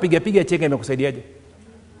umeanza kupiga chenga imekusaidiaje?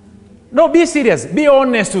 No, be serious, be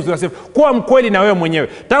honest with yourself. Kuwa mkweli na wewe mwenyewe.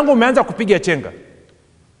 Tangu umeanza kupiga chenga,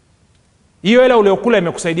 hiyo hela uliokula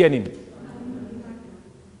imekusaidia nini?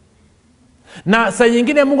 Na saa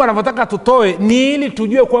nyingine Mungu anataka tutoe ni ili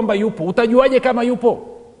tujue kwamba yupo. Utajuaje kama yupo?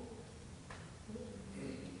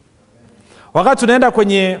 Wakati tunaenda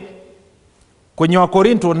kwenye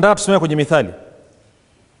Wakorinto, ndio tusome kwenye Mithali.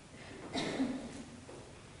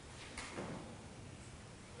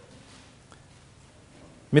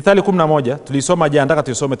 Mithali 11 tulisoma jana, nataka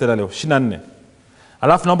tuisome tena leo 24.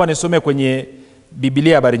 Alafu naomba nisome kwenye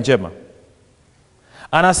Biblia Habari Njema.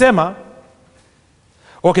 Anasema,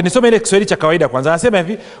 okay, nisome ile Kiswahili cha kawaida kwanza. Anasema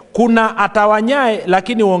hivi, kuna atawanyae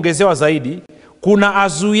lakini uongezewa zaidi, kuna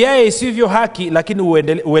azuiae isivyo haki lakini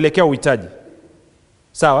uelekea uhitaji.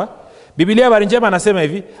 Sawa? Biblia Habari Njema anasema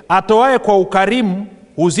hivi, atoae kwa ukarimu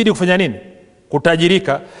uzidi kufanya nini?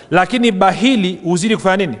 Kutajirika, lakini bahili uzidi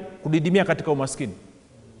kufanya nini? Kudidimia katika umaskini.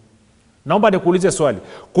 Naomba nikuulize swali.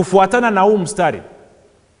 Kufuatana na huu mstari,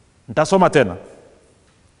 nitasoma tena.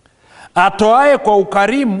 Atoae kwa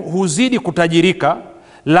ukarimu huzidi kutajirika,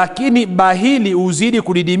 lakini bahili huzidi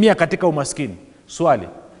kudidimia katika umaskini. Swali,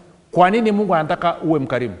 kwa nini Mungu anataka uwe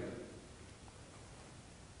mkarimu?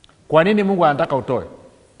 Kwa nini Mungu anataka utoe?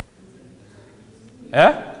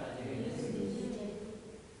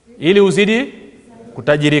 Ili uzidi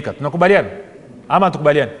kutajirika. Tunakubaliana? Ama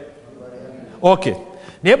tukubaliane? Okay.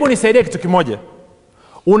 Hebu nisaidie kitu kimoja.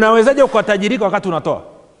 Unawezaje kutajirika wakati unatoa?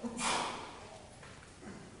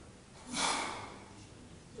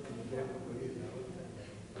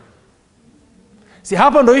 Si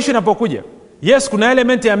hapo ndo issue inapokuja. Yes, kuna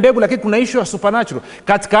element ya mbegu, lakini kuna issue ya supernatural.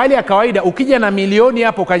 Katika hali ya kawaida ukija na milioni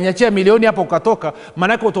hapo, ukanyachia milioni hapo ukatoka,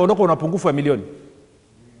 maana yake utaondoka una pungufu ya milioni.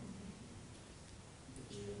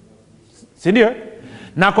 Si ndio?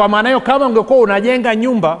 Na kwa maana hiyo kama ungekuwa unajenga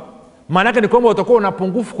nyumba, maana yake ni kwamba utakuwa una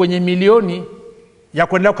pungufu kwenye milioni ya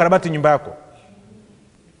kuendelea kukarabati nyumba yako.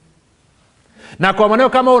 Na kwa maana hiyo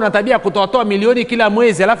kama una tabia kutoa milioni kila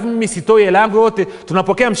mwezi, alafu mimi sitoi hela yangu yote,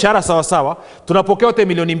 tunapokea mshahara sawa sawa, tunapokea yote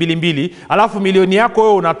milioni 2, alafu milioni yako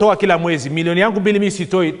wewe unatoa kila mwezi, milioni yangu 2 mimi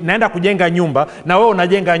sitoi, naenda kujenga nyumba na wewe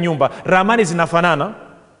unajenga nyumba, ramani zinafanana.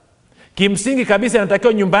 Kimsingi kabisa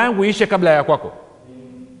inatakiwa nyumba yangu iishe kabla ya kwako.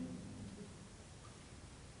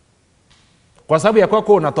 Kwa sababu ya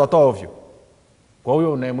kwako unatoa ovyo kwa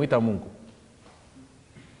huyo unayemuita Mungu.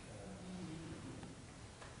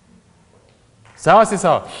 Sawa si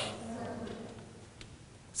sawa?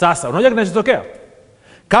 Sasa unajua kinachotokea?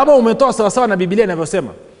 Kama umetoa sawa sawa na Biblia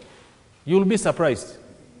inavyosema, you'll be surprised.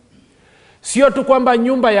 Sio tu kwamba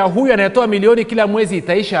nyumba ya huyu anayetoa milioni kila mwezi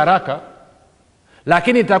itaisha haraka,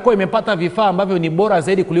 lakini itakuwa imepata vifaa ambavyo ni bora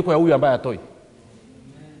zaidi kuliko ya huyu ambaye hatoi.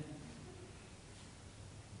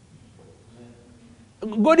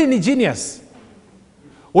 God ni genius.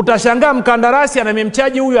 Utashangaa mkandarasi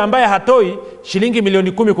anamemchaji huyu ambaye hatoi shilingi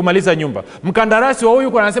milioni 10 kumaliza nyumba. Mkandarasi wa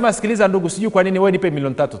huyu anasema, sikiliza ndugu, sijui kwa nini wewe nipe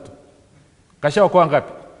milioni 3 tu. Kashaokoa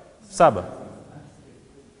ngapi? 7.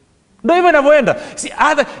 Ndio hivyo inavyoenda. Si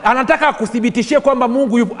anataka kuthibitishie kwamba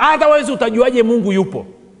Mungu yupo. Otherwise utajuaje Mungu yupo?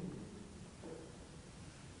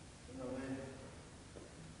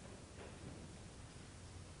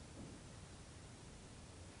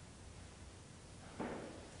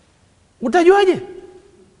 Utajuaje?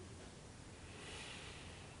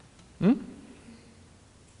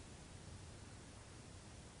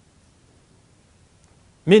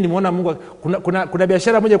 Mimi nimeona Mungu kuna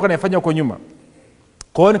biashara moja alikuwa anafanya huko nyuma.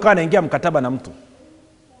 Kwa hiyo nikawa naingia mkataba na mtu.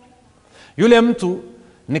 Yule mtu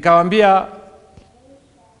nikamwambia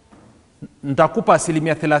nitakupa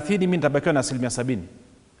 30%, mimi nitabakiwa na 70%.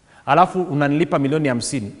 Alafu unanilipa milioni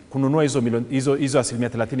 50 kununua hizo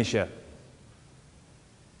 30% share.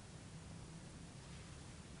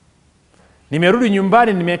 Nimerudi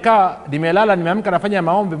nyumbani, nimekaa, nimelala, nimeamka nafanya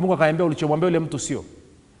maombi, Mungu akaniambia ulichomwambia yule mtu sio.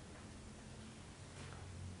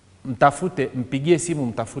 Mtafute, mpigie simu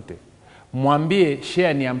mtafute. Mwambie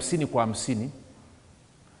share ni 50 kwa 50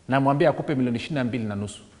 na mwambie akupe milioni 22.5.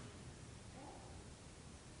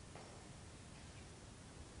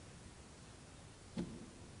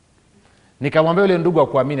 Nikamwambia yule ndugu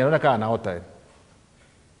akuamini, anaona kama anaota.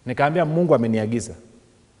 Nikamwambia Mungu ameniagiza.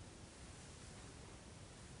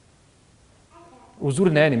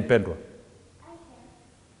 Uzuri na yeye ni mpendwa.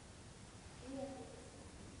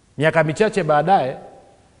 Miaka michache baadaye,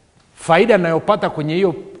 faida ninayopata kwenye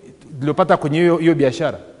hiyo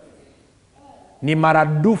biashara ni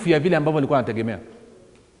maradufu ya vile ambavyo nilikuwa nategemea.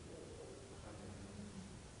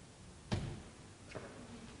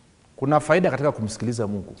 Kuna faida katika kumsikiliza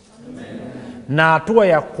Mungu. Na hatua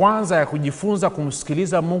ya kwanza ya kujifunza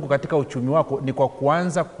kumsikiliza Mungu katika uchumi wako ni kwa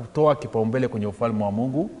kuanza kutoa kipaumbele kwenye ufalme wa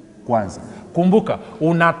Mungu kwanza. Kumbuka,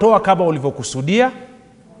 unatoa kama ulivyokusudia,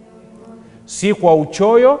 si kwa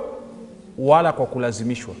uchoyo wala kwa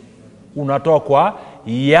kulazimishwa. Unatoa kwa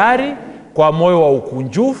hiari, kwa moyo wa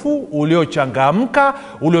ukunjufu, uliochangamka,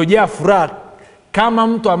 uliojaa furaha, kama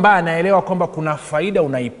mtu ambaye anaelewa kwamba kuna faida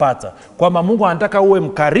unaipata, kwamba Mungu anataka uwe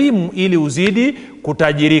mkarimu ili uzidi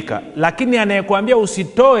kutajirika. Lakini anayekuambia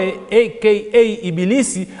usitoe, aka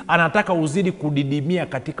Ibilisi, anataka uzidi kudidimia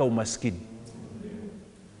katika umaskini.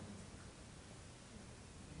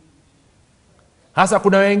 Hasa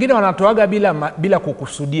kuna wengine wanatoaga bila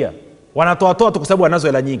kukusudia. Wanatoa tu kwa sababu wanazo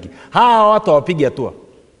hela nyingi. Hawa watu hawapigi hatua.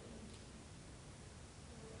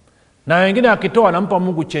 Na wengine wakitoa wanampa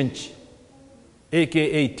Mungu chenchi,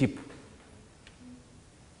 aka tip.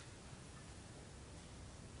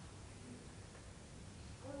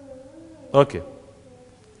 Okay.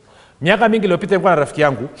 Miaka mingi iliyopita nilikuwa na rafiki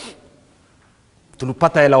yangu.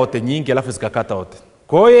 Tulipata hela wote nyingi alafu zikakata wote.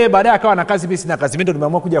 Kwa hiyo baadaye akawa na kazi, mimi sina kazi. Mimi ndo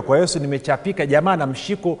nimeamua kuja kwa Yesu, nimechapika, jamaa na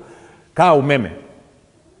mshiko kaa umeme.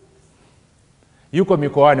 Yuko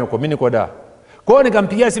mikoani huko, mimi niko da. Kwa hiyo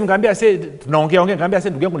nikampigia simu, nikamwambia tunaongea, nikamwambia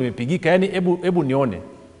ndugu yangu nimepigika, yani hebu nione.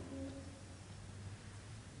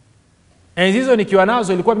 Enzi hizo nikiwa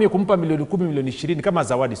nazo ilikuwa mimi kumpa milioni 10, milioni 20 kama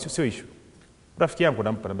zawadi, sio issue. Rafiki yangu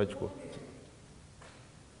nampa, naomba chukua.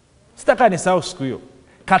 Sitaka nisahau siku hiyo.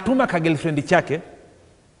 Katuma ka girlfriend chake,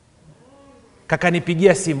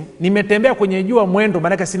 kakanipigia simu. Nimetembea kwenye jua mwendo,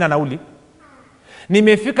 maana sina nauli.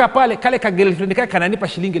 Nimefika pale, kale ka girlfriend kake kananipa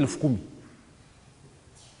shilingi 10,000.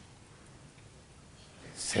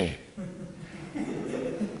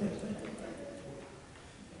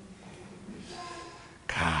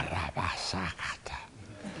 Karabasakata.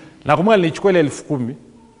 Na kumwona nilichukua ile 10,000,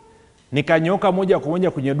 nikanyoka moja kwa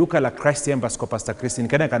moja kwenye duka la Christ Embassy kwa Pastor Chris,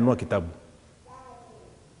 nikaenda kanunua kitabu.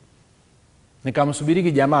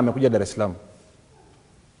 Nikamsubiri jamaa amekuja Dar es Salaam.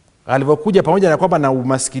 Alipokuja pamoja na kwamba na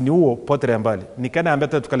umaskini huo potere mbali, nikaenda ambia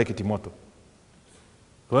tukale kitimoto.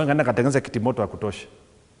 Kwa hiyo ngana katengeneza kitimoto ya kutosha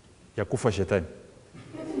ya kufa shetani.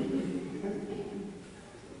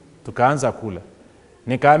 Tukaanza kula.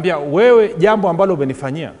 Nikaambia, wewe jambo ambalo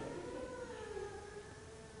umenifanyia,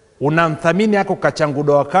 unamthamini yako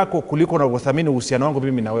kachangudoa kako kuliko unavyothamini uhusiano wangu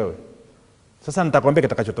mimi na wewe. Sasa nitakwambia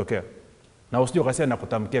kitakachotokea. Na usije ukasema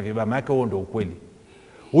nakutamkia vibaya, maana yake huo ndio ukweli.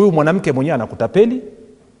 Huyu mwanamke mwenyewe anakutapeli,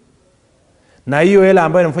 na hiyo hela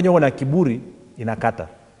ambayo inamfanya uwe na kiburi inakata.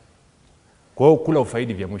 Kwa hiyo kula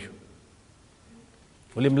ufaidi vya mwisho.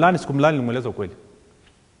 Ulimlani sikumlani, nimueleza ukweli.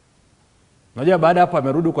 Unajua baada hapo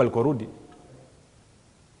amerudi huko alikorudi.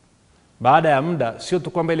 Baada ya muda sio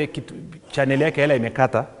tu kwamba ile channel yake hela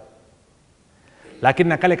imekata, lakini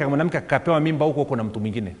na kale kama mwanamke akapewa mimba huko na mtu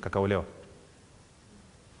mwingine kakaolewa.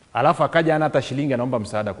 Alafu akaja ana hata shilingi anaomba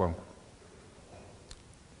msaada kwangu.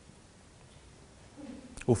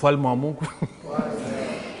 Ufalme wa Mungu.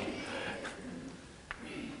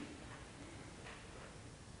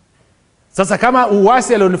 Sasa kama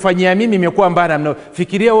uasi alionifanyia mimi imekuwa mbaya mno,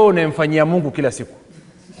 fikiria wewe unayemfanyia Mungu kila siku.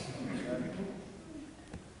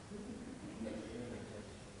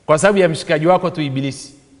 Kwa sababu ya mshikaji wako tu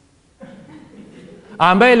Ibilisi,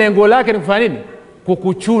 ambaye lengo lake ni kufanya nini?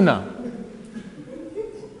 Kukuchuna.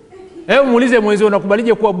 Hebu muulize mwenzio,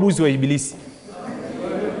 unakubalije kuwa buzi wa Ibilisi?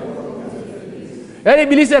 Yaani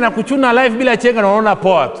Ibilisi anakuchuna live bila chenga na unaona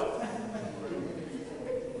poa tu.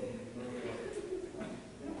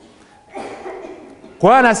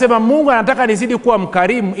 Kwa anasema Mungu anataka nizidi kuwa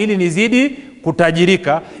mkarimu ili nizidi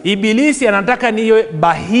kutajirika. Ibilisi anataka niwe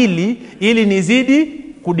bahili ili nizidi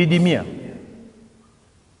kudidimia.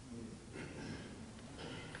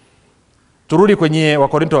 Turudi kwenye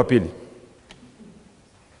Wakorintho wa pili.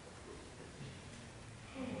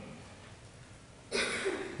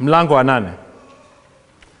 Mlango wa 8.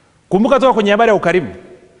 Kumbuka toka kwenye habari ya ukarimu.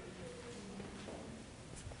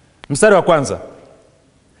 Mstari wa 1.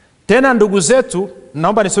 Tena ndugu zetu,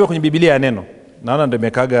 naomba nisome kwenye Biblia ya neno. Naona ndio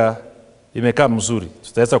imekaa mzuri.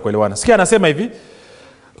 Tutaweza kuelewana. Sikia anasema hivi.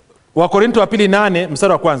 Wakorintho wa pili 8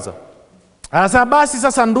 mstari wa 1. Anasema basi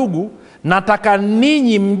sasa ndugu, nataka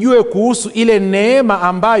ninyi mjue kuhusu ile neema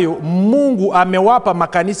ambayo Mungu amewapa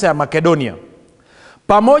makanisa ya Makedonia.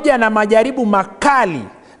 Pamoja na majaribu makali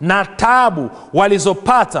na taabu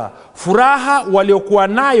walizopata, furaha waliokuwa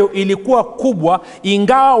nayo ilikuwa kubwa,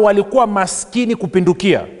 ingawa walikuwa maskini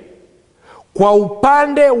kupindukia. Kwa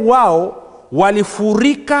upande wao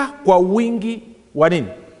walifurika kwa wingi wa nini?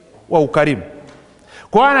 Wa ukarimu.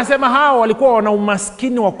 Kwa hiyo anasema hao walikuwa wana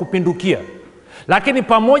umaskini wa kupindukia, Lakini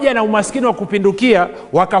pamoja na umaskini wa kupindukia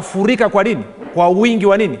wakafurika kwa nini? Kwa wingi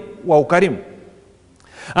wa nini? Wa ukarimu.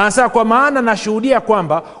 Anasema kwa maana nashuhudia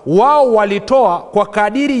kwamba wao walitoa kwa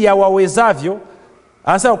kadiri ya wawezavyo.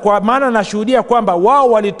 Anasema kwa maana nashuhudia kwamba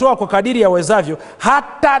wao walitoa kwa kadiri ya wawezavyo,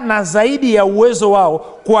 hata na zaidi ya uwezo wao,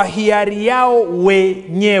 kwa hiari yao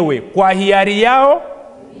wenyewe. Kwa hiari yao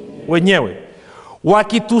wenyewe.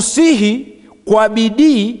 Wakitusihi kwa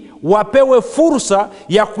bidii wapewe fursa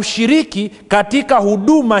ya kushiriki katika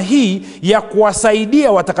huduma hii ya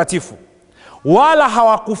kuwasaidia watakatifu. Wala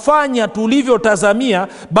hawakufanya tulivyotazamia,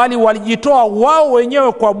 bali walijitoa wao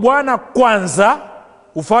wenyewe kwa Bwana kwanza,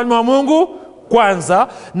 ufalme wa Mungu kwanza,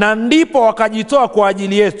 na ndipo wakajitoa kwa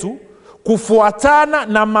ajili yetu kufuatana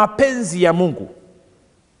na mapenzi ya Mungu.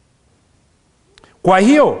 Kwa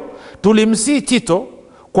hiyo tulimsihi Tito,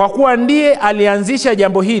 kwa kuwa ndiye alianzisha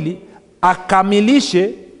jambo hili,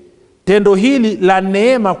 akamilishe tendo hili la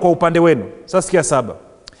neema kwa upande wenu. Sasa sikia 7.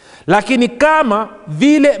 Lakini kama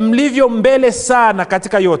vile mlivyo mbele sana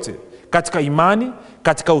katika yote, katika imani,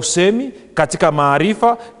 katika usemi, katika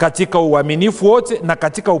maarifa, katika uaminifu wote na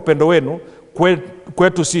katika upendo wenu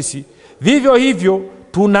kwetu sisi, vivyo hivyo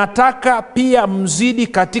tunataka pia mzidi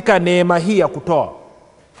katika neema hii ya kutoa.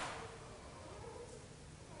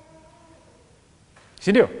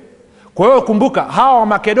 Si ndio? Kwa hiyo kumbuka, hawa wa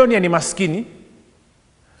Makedonia ni maskini,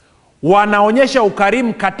 wanaonyesha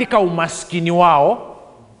ukarimu katika umaskini wao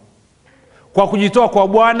kwa kujitoa kwa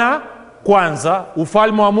Bwana kwanza,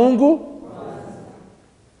 ufalme wa Mungu.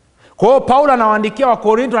 Kwa hiyo Paulo anawaandikia wa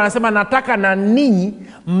Korinto, anasema nataka na ninyi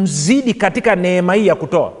mzidi katika neema hii ya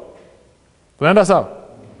kutoa. Tunaenda sawa?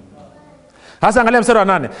 Hasa angalia mstari wa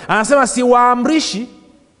 8. Anasema siwaamrishi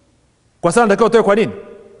kwa sababu nataka utoe kwa nini?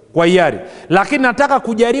 Kwa hiari. Lakini nataka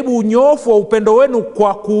kujaribu unyoofu wa upendo wenu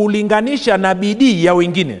kwa kuulinganisha na bidii ya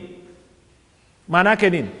wengine. Maana yake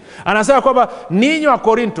nini? Anasema kwamba ninyi wa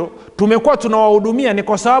Korinto tumekuwa tunawahudumia ni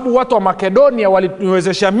kwa sababu watu wa Makedonia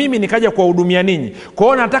waliniwezesha mimi nikaja kuwahudumia ninyi. Kwa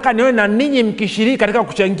hiyo nataka niwe na ninyi mkishiriki katika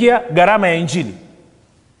kuchangia gharama ya Injili.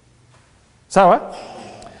 Sawa?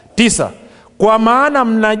 9. Kwa maana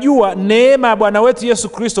mnajua neema ya Bwana wetu Yesu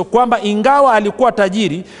Kristo, kwamba ingawa alikuwa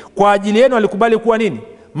tajiri, kwa ajili yenu alikubali kuwa nini?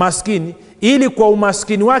 Maskini, ili kwa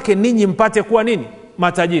umaskini wake ninyi mpate kuwa nini?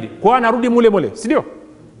 Matajiri. Kwa hiyo anarudi mule, si ndio?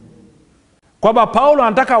 Kwamba Paulo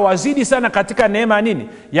anataka wazidi sana katika neema ya nini?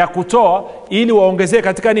 Ya kutoa, ili waongezee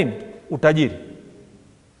katika nini? Utajiri.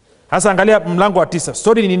 Hasa angalia mlango wa 9.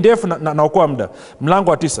 Story ni ndefu na naokoa muda.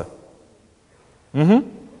 Mlango wa 9.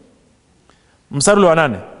 Mstari wa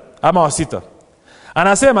 8 ama wa 6.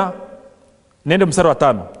 Anasema, nende mstari wa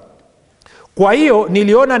 5. Kwa hiyo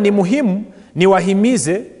niliona ni muhimu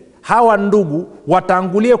niwahimize hawa ndugu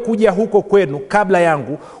watangulie kuja huko kwenu kabla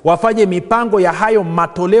yangu, wafanye mipango ya hayo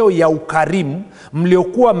matoleo ya ukarimu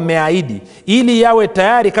mliokuwa mmeahidi, ili yawe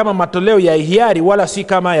tayari kama matoleo ya hiari, wala si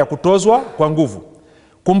kama ya kutozwa kwa nguvu.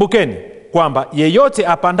 Kumbukeni kwamba yeyote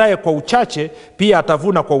apandaye kwa uchache pia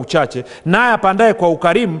atavuna kwa uchache, naye apandaye kwa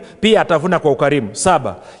ukarimu pia atavuna kwa ukarimu.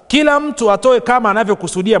 7. Kila mtu atoe kama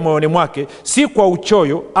anavyokusudia moyoni mwake, si kwa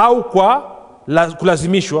uchoyo au kwa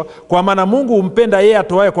kulazimishwa, kwa maana Mungu humpenda yeye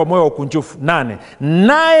atoaye kwa moyo wa ukunjufu. 8.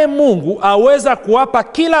 Naye Mungu aweza kuwapa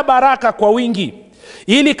kila baraka kwa wingi,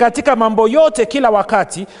 ili katika mambo yote kila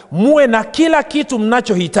wakati muwe na kila kitu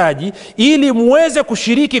mnachohitaji, ili muweze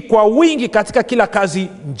kushiriki kwa wingi katika kila kazi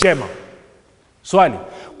njema. Swali: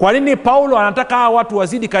 kwa nini Paulo anataka hawa watu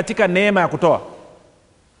wazidi katika neema ya kutoa?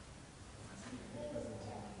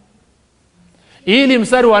 Ili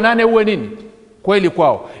mstari wa 8 uwe nini? Kweli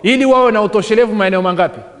kwao. Ili wawe na utoshelevu maeneo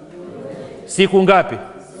mangapi? Siku ngapi?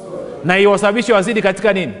 Na iwasababishe wazidi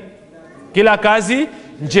katika nini? Kila kazi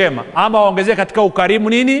njema, ama waongezee katika ukarimu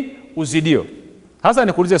nini? Uzidio. Hasa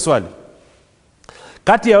nikuulize swali,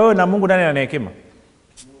 kati ya wewe na Mungu nani ana hekima?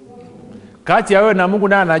 Kati ya wewe na Mungu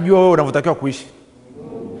nani anajua wewe unavyotakiwa kuishi?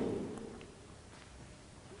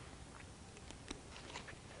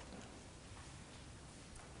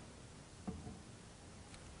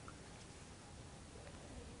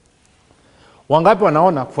 Wangapi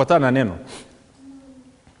wanaona kufuatana na neno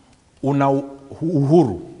una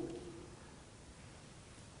uhuru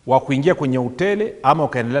wa kuingia kwenye utele ama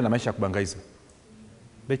ukaendelea na maisha ya kubangaiza?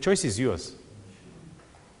 The choice is yours.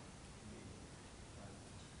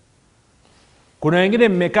 Kuna wengine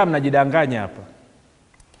mmekaa mnajidanganya hapa.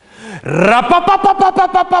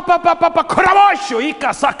 Korabosho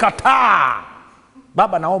ikasakata.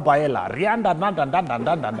 Baba naomba hela. Rianda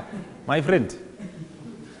nanda. My friend.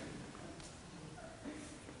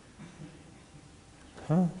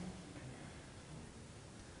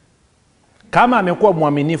 Kama amekuwa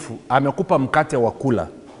mwaminifu, amekupa mkate wa kula.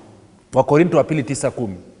 Wa Korinto wa 2:9-10.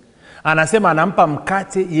 Anasema anampa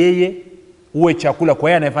mkate yeye uwe chakula kwa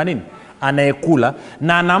yeye anayefanya nini? Anayekula,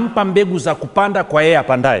 na anampa mbegu za kupanda kwa yeye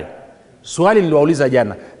apandaye. Swali niliwauliza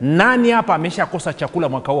jana, nani hapa ameshakosa chakula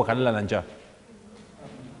mwaka huu akalala na njaa?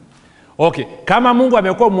 Okay, kama Mungu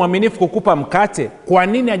amekuwa mwaminifu kukupa mkate, kwa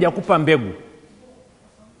nini hajakupa mbegu?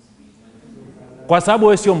 Kwa sababu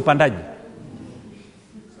wewe sio mpandaji.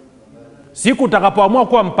 Siku utakapoamua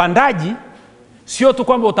kuwa mpandaji, sio tu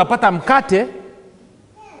kwamba utapata mkate,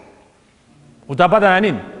 utapata na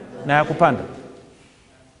nini? Na ya kupanda.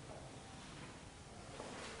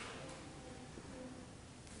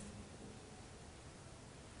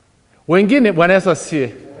 Wengine, Bwana Yesu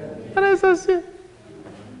asifiwe. Bwana Yesu asifiwe.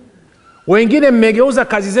 Wengine mmegeuza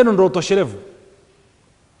kazi zenu ndio utoshelevu.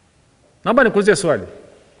 Naomba nikuulize swali.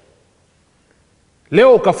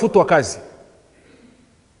 Leo ukafutwa kazi,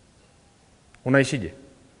 unaishije?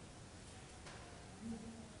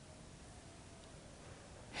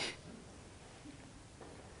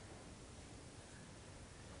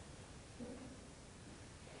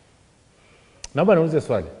 Naomba niulize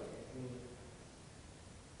swali.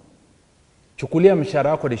 Chukulia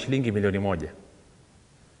mshahara wako ni shilingi 1,000,000.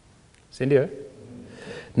 Si ndio?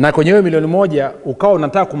 Na kwenye hiyo 1,000,000 ukao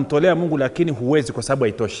unataka kumtolea Mungu, lakini huwezi kwa sababu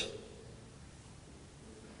haitoshi.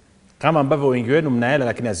 Kama ambavyo wengi wenu mna hela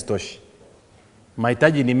lakini hazitoshi.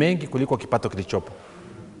 Mahitaji ni mengi kuliko kipato kilichopo.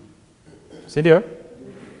 Si ndio?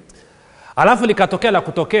 Alafu likatokea la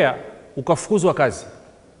kutokea, ukafukuzwa kazi.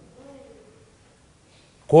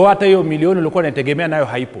 Kwa hata hiyo 1,000,000 ulikuwa unategemea nayo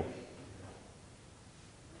haipo.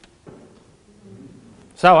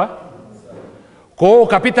 Sawa? Kwa hiyo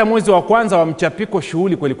ukapita mwezi wa kwanza wa mchapiko,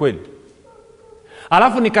 shughuli kweli kweli.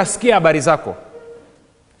 Alafu nikasikia habari zako.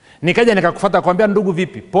 Nikaja nikakufuata kwambia, ndugu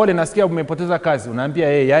vipi? Pole, nasikia umepoteza kazi.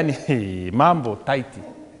 Unaambia yani mambo tight.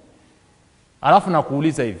 Alafu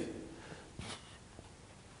nakuuliza hivi,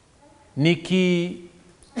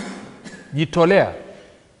 nikijitolea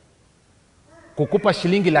kukupa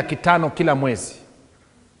shilingi 500,000 kila mwezi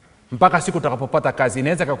mpaka siku utakapopata kazi,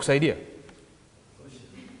 inaweza kukusaidia?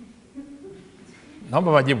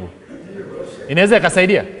 Naomba majibu. Inaweza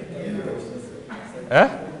ikasaidia?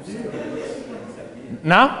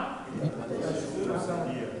 Na?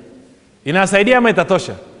 Inasaidia ama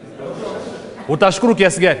itatosha? Utashukuru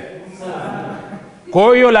kiasi gani?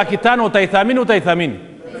 Kwa hiyo 500,000 utaithamini, utaithamini?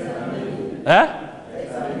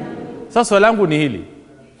 Sasa swali langu ni hili.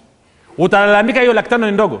 Utalalamika hiyo 500,000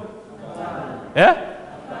 ni ndogo?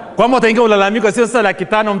 Kwamba utaingia ulalamika, sio sasa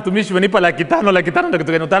 500,000 mtumishi umenipa 500,000 ndio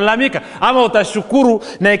kitu gani? Utalalamika ama utashukuru,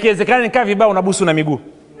 na ikiwezekana nikaa vibaya unabusu na miguu?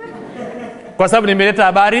 Kwa sababu nimeleta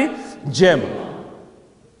habari njema.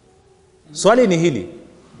 Swali ni hili.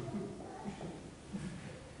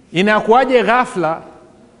 Inakuaje ghafla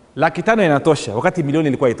 500,000 inatosha wakati 1,000,000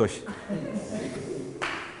 ilikuwa haitoshi?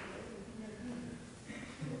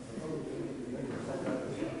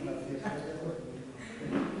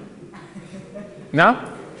 Na?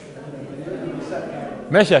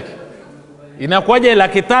 Meshaki. Inakuaje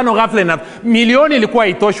 500,000 ghafla 1,000,000 ilikuwa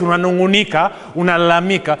haitoshi, unanungunika,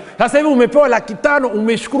 unalalamika. Sasa hivi umepewa 500,000,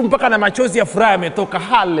 umeshukuru mpaka na machozi ya furaha yametoka.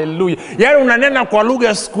 Haleluya. Yaani unanena kwa lugha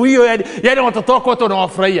ya siku hiyo, yaani watoto wako wote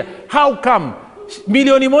unawafurahia. How come?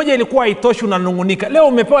 1,000,000 ilikuwa haitoshi, unanungunika. Leo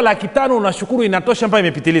umepewa 500,000, unashukuru inatosha mpaka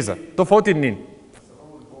imepitiliza. Tofauti ni nini?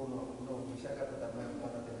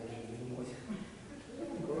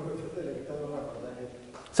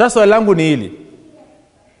 Sasa swali langu ni hili.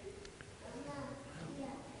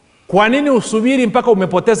 Kwa nini usubiri mpaka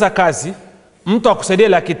umepoteza kazi, mtu akusaidie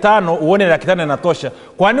 500,000 uone 500,000 inatosha?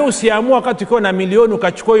 Kwa nini usiamua wakati ukiwa na 1,000,000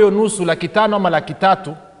 ukachukua hiyo nusu 500,000 ama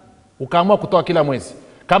 300,000 ukaamua kutoa kila mwezi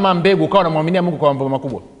kama mbegu, ukawa unamwaminia Mungu kwa mambo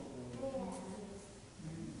makubwa?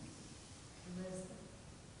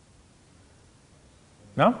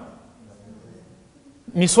 Na?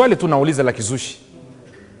 Ni swali tu nauliza la kizushi.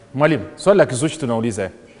 Mwalimu, swali la kizushi tunauliza.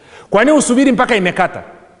 Kwa nini usubiri mpaka imekata?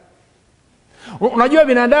 Unajua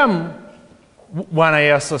binadamu, Bwana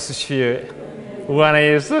Yesu asifiwe. Bwana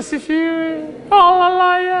Yesu asifiwe.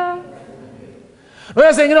 Haleluya. Wewe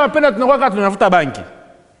sasa, wengine wapenda tunakuwa kama tunafuta banki.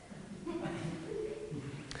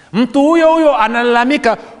 Mtu huyo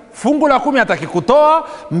analalamika fungu la 10 hataki kutoa,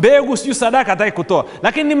 mbegu sio sadaka hataki kutoa.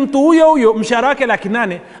 Lakini mtu huyo mshahara wake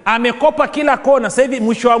 800,000 amekopa kila kona. Sasa hivi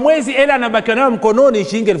mwisho wa mwezi ile anabaki nayo mkononi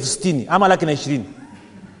shilingi 60,000 ama 120,000.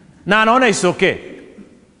 Na anaona is okay.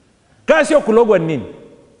 Kazi sio kulogwa ni nini?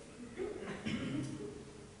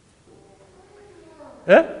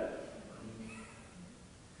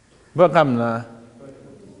 Mbona mna?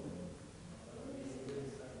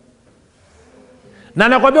 Na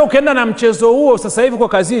nakwambia ukienda na mchezo huo sasa hivi kwa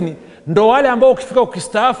kazini, ndo wale ambao ukifika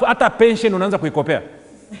ukistaafu hata pension unaanza kuikopea.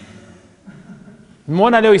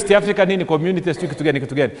 Mmeona leo East Africa nini community sio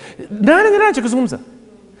kitu gani? Nani anachokizungumza?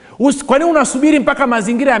 Kwa nini unasubiri mpaka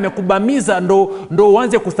mazingira yamekubamiza ndo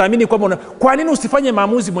uanze kuthamini kwamba kwa nini usifanye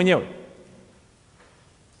maamuzi mwenyewe?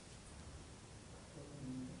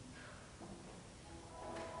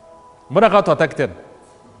 Mbona watu wataki tena?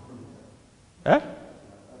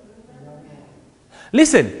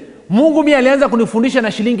 Listen, Mungu mimi alianza kunifundisha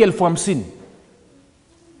na shilingi 50,000.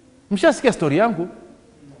 Mshasikia story yangu?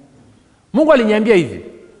 Mungu aliniambia hivi.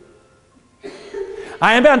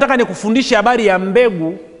 Ananiambia nataka nikufundishe habari ya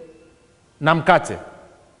mbegu na mkate.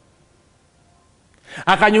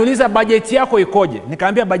 Akaniuliza bajeti yako ikoje?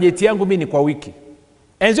 Nikamwambia bajeti yangu mimi ni kwa wiki.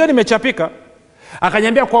 Enzio nimechapika.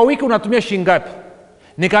 Akaniambia kwa wiki unatumia shilingi ngapi?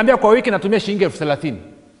 Nikamwambia kwa wiki natumia shilingi 30,000.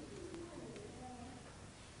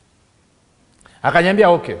 Akaniambia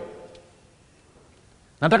okay.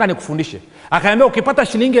 Nataka nikufundishe. Akaniambia ukipata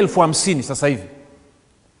shilingi 50,000 sasa hivi,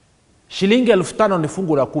 shilingi 5,000 ni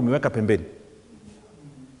fungu la 10, weka pembeni.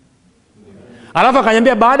 Alafu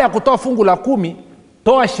akaniambia baada ya kutoa fungu la 10,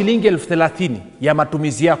 toa shilingi 30,000 ya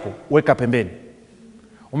matumizi yako, weka pembeni.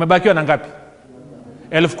 Umebakiwa na ngapi?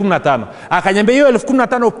 15,000. Akaniambia hiyo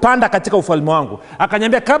 15,000 panda katika ufalme wangu.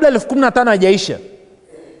 Akaniambia kabla 15,000 haijaisha,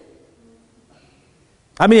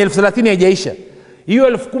 30,000 haijaisha, hiyo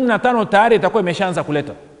 15,000 tayari itakuwa imeshaanza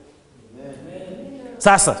kuleta.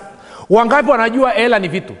 Sasa wangapi wanajua hela ni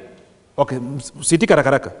vitu? Okay, usitika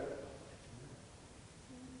haraka.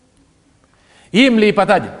 Hii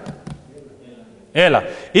mliipataje? Hela.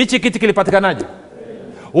 Hichi kiti kilipatikanaje?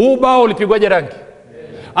 Huu bao ulipigwaje rangi?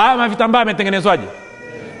 Haya mavitambaa yametengenezwaje?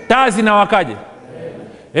 Taa zinawakaje?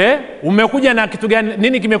 Umekuja na kitu gani?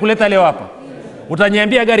 Nini kimekuleta leo hapa?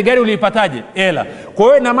 Utaniambia gari uliipataje? Hela. Kwa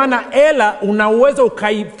hiyo ina maana hela una uwezo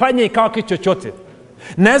ukaifanya ikawa kitu chochote.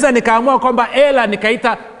 Naweza nikaamua kwamba hela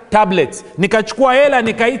nikaita tablet, nikachukua hela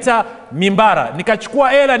nikaita mimbara,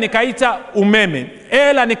 nikachukua hela nikaita umeme,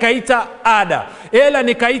 hela nikaita ada, hela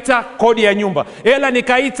nikaita kodi ya nyumba, hela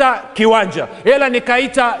nikaita kiwanja, hela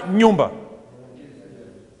nikaita nyumba.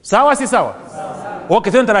 Sawa si sawa?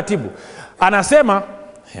 Okay, twende taratibu. Anasema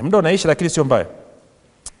muda unaishi lakini sio mbaya.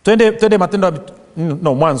 Twende Matendo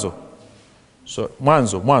Mwanzo.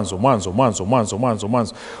 Mwanzo.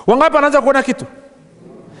 Wangapi anaanza kuona kitu?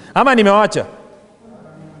 Ama nimewaacha?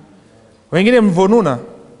 Wengine mvonuna.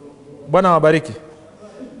 Bwana wabariki.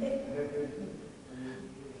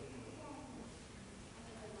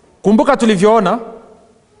 Kumbuka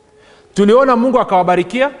tuliona Mungu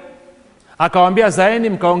akawabarikia, akawaambia zaeni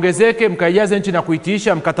mkaongezeke, mkaijaze nchi na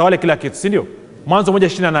kuitiisha, mkatawale kila kitu, si ndio? Mwanzo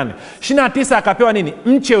 1:28. 29 akapewa nini?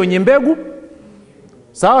 Mche wenye mbegu.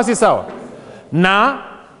 Sawa si sawa? Na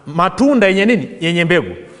matunda yenye nini? Yenye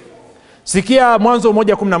mbegu. Sikia Mwanzo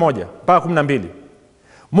 1:11 mpaka 12.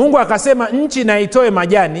 Mungu akasema nchi na itoe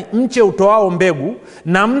majani, mche utoao mbegu,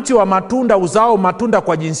 na mti wa matunda uzao matunda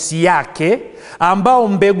kwa jinsi yake, ambao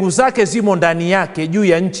mbegu zake zimo ndani yake juu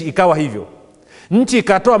ya nchi. Ikawa hivyo. Nchi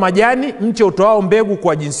ikatoa majani, mche utoao mbegu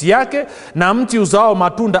kwa jinsi yake, na mti uzao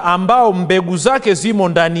matunda ambao mbegu zake zimo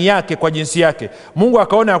ndani yake kwa jinsi yake. Mungu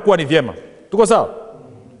akaona ya kuwa ni vyema. Tuko sawa?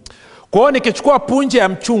 Kwa hiyo nikichukua punje ya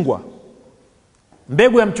mchungwa,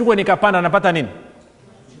 mbegu ya mchungwa nikapanda, napata nini?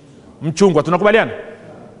 Mchungwa. Tunakubaliana?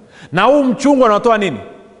 Na huu mchungwa unatoa nini?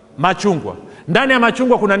 Machungwa. Ndani ya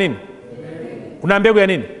machungwa kuna nini? Kuna mbegu ya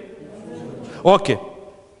nini? Okay.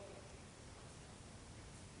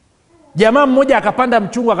 Jamaa mmoja akapanda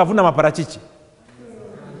mchungwa akavuna maparachichi.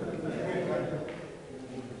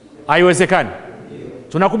 Haiwezekani.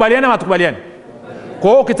 Tunakubaliana ama tukubaliane? Kwa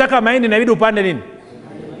hiyo ukitaka mahindi inabidi upande nini?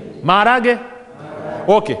 Maharage?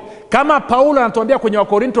 Okay. Kama Paulo anatuambia kwenye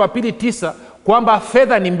Wakorintho wa 2:9 kwamba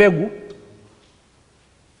fedha ni mbegu,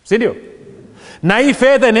 si ndio? Na hii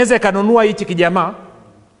fedha inaweza kanunua hichi kijamaa,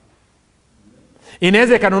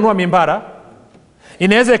 inaweza kanunua mimbara,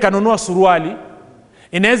 inaweza kanunua suruali,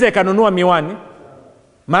 inaweza kanunua miwani.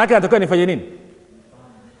 Maana yake natakiwa nifanye nini?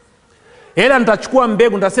 Hela nitachukua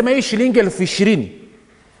mbegu, nitasema hii shilingi 20,000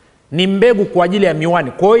 ni mbegu kwa ajili ya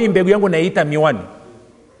miwani. Kwa hiyo hii mbegu yangu naiita miwani.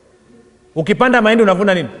 Ukipanda mahindi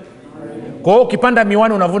unavuna nini? Kwa hiyo ukipanda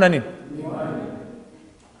miwani unavuna nini?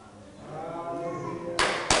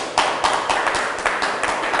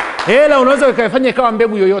 Hela unaweza ukaifanya ikawa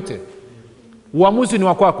mbegu yoyote. Uamuzi ni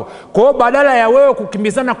wa kwako. Kwa hiyo badala ya wewe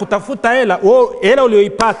kukimbizana kutafuta hela, hela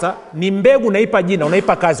uliyoipata ni mbegu, unaipa jina,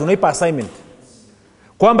 unaipa kazi, unaipa assignment.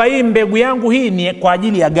 Kwamba hii mbegu yangu hii ni kwa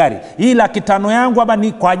ajili ya gari. Hii 500,000 yangu hapa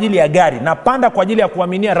ni kwa ajili ya gari. Napanda kwa ajili ya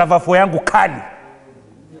kuaminia ravafo yangu kali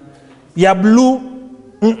ya blue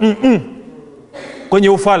kwenye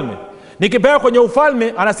ufalme. Nikipewa kwenye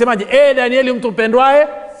ufalme anasemaje? Danieli mtu mpendwae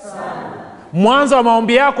sana. Mwanzo wa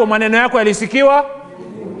maombi yako maneno yako yalisikiwa,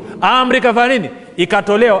 amri kafanya nini?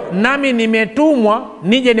 Ikatolewa. Nami nimetumwa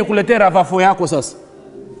nije nikuletee rafafo yako sasa.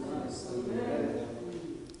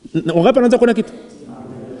 Wangapi anaanza kuona kitu?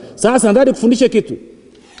 Sasa nataka kufundisha kitu.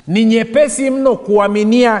 Ni nyepesi mno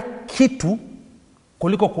kuaminia kitu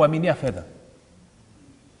kuliko kuaminia fedha.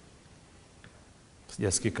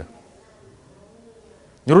 Sijasikika.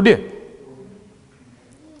 Nirudie?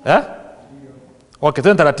 Okay,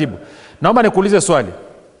 tuende taratibu. Naomba nikuulize swali.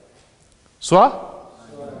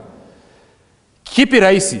 Kipi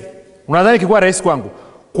rahisi? Unadhani kikuwa rahisi kwangu?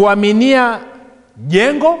 Kuaminia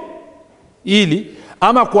jengo ili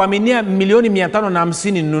ama kuaminia milioni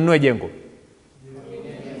 550 ninunue jengo?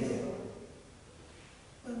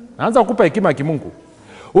 Naanza kukupa hekima ya kimungu.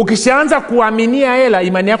 Ukishaanza kuaminia hela,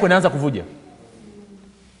 imani yako inaanza kuvuja.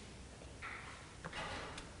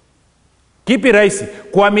 Kipi rahisi?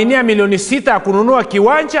 Kuaminia milioni 6 kununua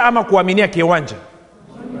kiwanja ama kuaminia kiwanja?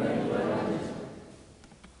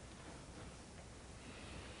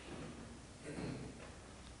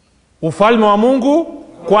 Ufalme wa Mungu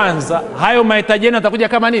kwanza, hayo mahitaji yenu yatakuja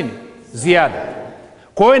kama nini? Ziada.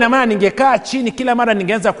 Kwa hiyo ina maana ningekaa chini kila mara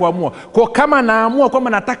ningeanza kuamua. Kwa kama naamua kwamba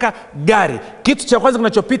nataka gari, kitu cha kwanza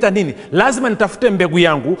kinachopita nini? Lazima nitafute mbegu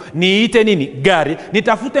yangu, niite nini? Gari.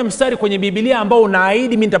 Nitafute mstari kwenye Biblia ambao unaahidi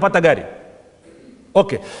mimi nitapata gari.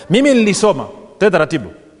 Okay, mimi nilisoma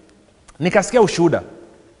taratibu. Nikasikia ushuhuda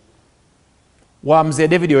wa mzee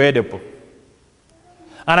David Oyedepo.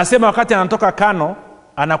 Anasema wakati anatoka Kano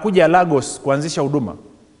anakuja Lagos kuanzisha huduma,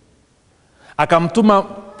 akamtuma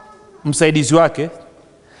msaidizi wake.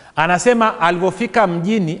 Anasema alipofika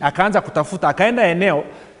mjini akaanza kutafuta, akaenda eneo,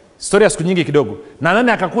 story ya siku nyingi kidogo, na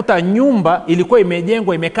nani akakuta nyumba ilikuwa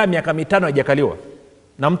imejengwa imekaa miaka 5 haijakaliwa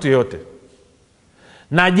na mtu yeyote,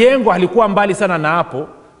 na jengo halikuwa mbali sana na hapo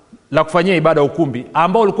la kufanyia ibada, ukumbi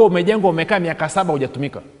ambao ulikuwa umejengwa umekaa miaka 7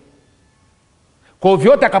 hujatumika. Kwa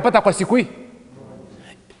vyote akapata kwa siku hii.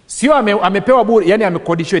 Sio amepewa bure, yani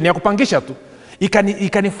amekodishwa, ni ya kupangisha tu.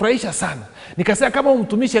 Ikanifurahisha sana. Nikasema kama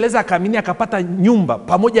mtumishi eleza akaamini akapata nyumba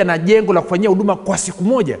pamoja na jengo la kufanyia huduma kwa siku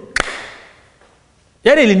moja,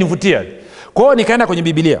 yani ilinivutia. Kwa hiyo nikaenda kwenye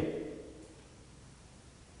Biblia.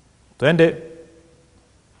 Tuende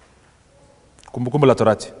Kumbukumbu la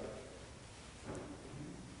Torati,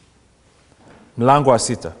 mlango wa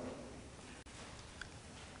 6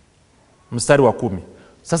 mstari wa 10.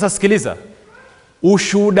 Sasa sikiliza,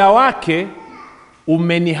 ushuhuda wake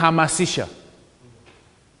umenihamasisha,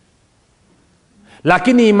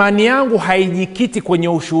 lakini imani yangu haijikiti kwenye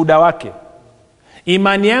ushuhuda wake.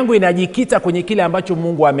 Imani yangu inajikita kwenye kile ambacho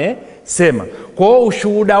Mungu amesema. Kwa hiyo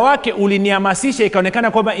ushuhuda wake ulinihamasisha,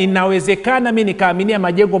 ikaonekana kwamba inawezekana mimi nikaaminia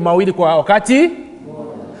majengo mawili kwa wakati.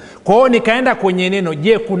 Kwa hiyo nikaenda kwenye neno,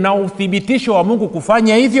 je, kuna uthibitisho wa Mungu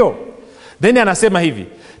kufanya hivyo? Then anasema hivi,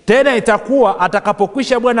 tena itakuwa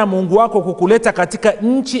atakapokwisha Bwana Mungu wako kukuleta katika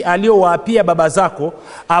nchi aliyowaapia baba zako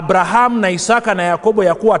Abrahamu na Isaka na Yakobo,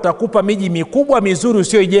 ya kuwa atakupa miji mikubwa mizuri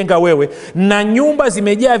usioijenga wewe, na nyumba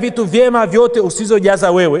zimejaa vitu vyema vyote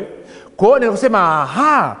usizojaza wewe. Kwa hiyo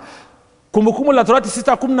nikasema Kumbukumbu la Torati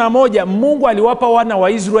 6:11, Mungu aliwapa wana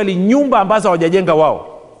wa Israeli nyumba ambazo hawajajenga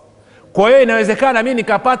wao. Kwa hiyo inawezekana mimi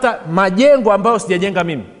nikapata majengo ambayo sijajenga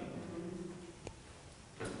mimi.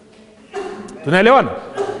 Tunaelewana?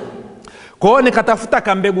 Kwa hiyo nikatafuta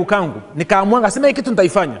kambegu kangu, nikaamua ngasema hiki kitu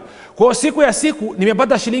nitaifanya. Kwa hiyo siku ya siku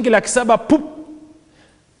nimepata shilingi 700,000 pup.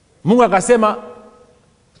 Mungu akasema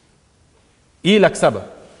hii 700,000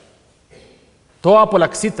 toa hapo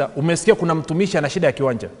 600,000. Umesikia kuna mtumishi ana shida ya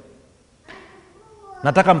kiwanja,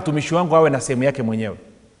 nataka mtumishi wangu awe na sehemu yake mwenyewe.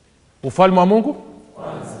 Ufalme wa Mungu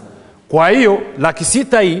kwanza. Kwa hiyo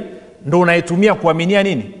 600,000 hii ndio unaitumia kuaminia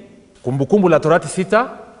nini? Kumbukumbu la Torati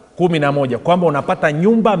 6:11, kwamba unapata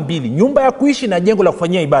nyumba 2, nyumba ya kuishi na jengo la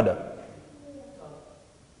kufanyia ibada.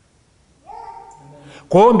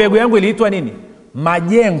 Kwa hiyo mbegu yangu iliitwa nini?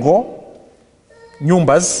 Majengo,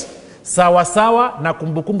 nyumbas, sawa sawa na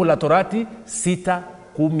Kumbukumbu la Torati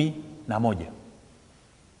 6:11.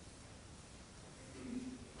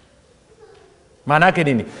 Maana yake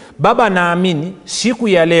nini? Baba, naamini siku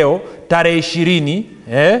ya leo tarehe 20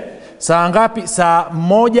 saa ngapi? Saa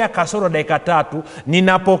 1:03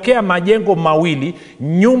 ninapokea majengo mawili,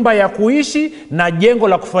 nyumba ya kuishi na jengo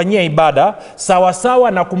la kufanyia ibada, sawa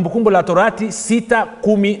sawa na Kumbukumbu la Torati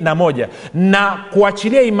 6:11, na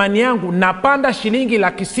kuachilia imani yangu napanda shilingi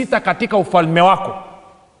 600,000 katika ufalme wako.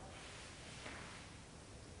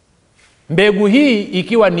 Mbegu hii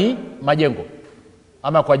ikiwa ni majengo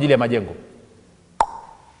ama kwa ajili ya majengo.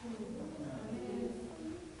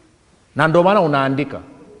 Na ndio maana unaandika.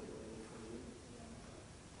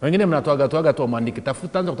 Wengine mnatoaga tu muandike.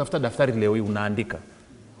 Anza kutafuta daftari leo hii unaandika.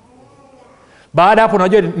 Baada hapo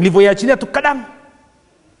unajua nilivyoiachilia tu kadam,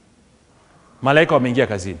 malaika wameingia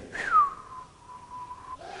kazini.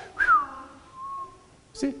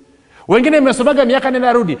 Wengine mmesomaga miaka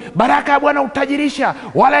nenda rudi, baraka ya Bwana utajirisha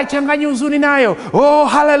wala ichanganyi huzuni nayo. Oh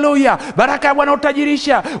haleluya, baraka ya Bwana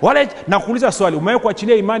utajirisha wala. Na kuuliza swali, umewahi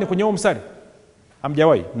kuachilia imani kwenye huo mstari?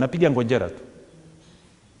 Hamjawahi, mnapiga ngonjera tu.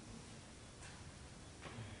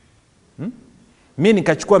 Mimi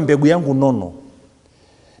nikachukua mbegu yangu nono,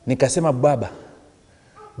 nikasema Baba,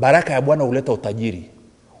 baraka ya Bwana huleta utajiri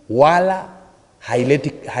wala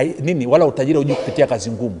haileti wala utajiri hujui kupitia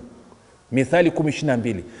kazi ngumu. Mithali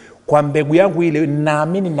 10:22. Kwa mbegu yangu ile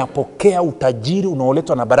naamini napokea utajiri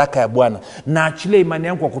unaoletwa na baraka ya Bwana. Naachilia imani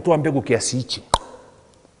yangu kwa kutoa mbegu kiasi hichi.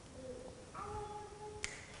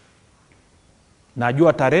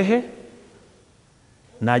 Najua tarehe,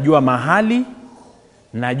 najua mahali,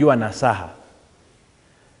 najua nasaha.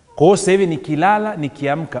 Kwa hiyo sasa hivi nikilala,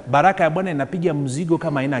 nikiamka, baraka ya Bwana inapiga mzigo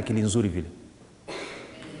kama haina akili nzuri vile.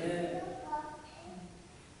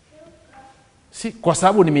 Si kwa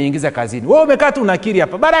sababu nimeingiza kazini. Wewe umekaa tu unakiri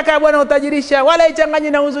hapa, baraka ya Bwana utajirisha wala ichanganyi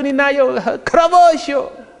na huzuni nayo.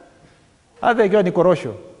 Korosho. Hata ikiwa ni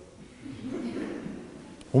korosho.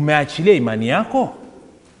 Umeachilia imani yako?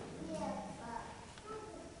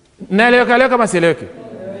 Naeleweka kama sieleweki?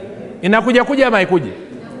 Inakuja ama haikuje?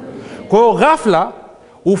 Kwa hiyo ghafla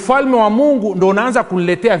ufalme wa Mungu ndio unaanza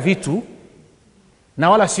kuniletea vitu na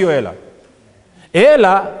wala sio hela.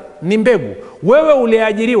 Hela ni mbegu. Wewe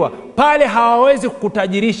uliajiriwa pale, hawawezi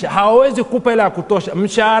kukutajirisha, hawawezi kukupa hela ya kutosha.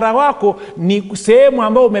 Mshahara wako ni sehemu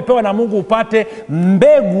ambayo umepewa na Mungu upate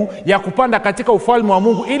mbegu ya kupanda katika ufalme wa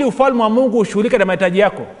Mungu, ili ufalme wa Mungu ushughulike na mahitaji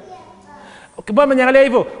yako. Ukibaba niangalia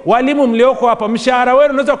hivyo, walimu mlioko hapa, mshahara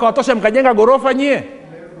wenu unaweza kuwatosha mkajenga gorofa nyie?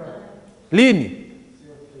 Lini?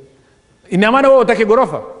 Ina maana wewe utaki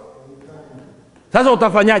gorofa? Sasa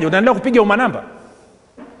utafanyaje? Unaendelea kupiga umanamba?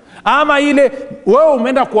 Ama ile wewe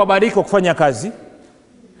umeenda kuwabariki kwa kufanya kazi,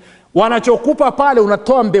 wanachokupa pale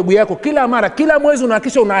unatoa mbegu yako kila mara, kila mwezi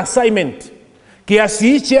unahakisha una assignment. Kiasi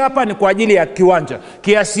hichi hapa ni kwa ajili ya kiwanja,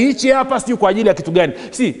 kiasi hichi hapa sio kwa ajili ya kitu gani.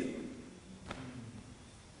 Si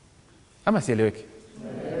ama sieleweki?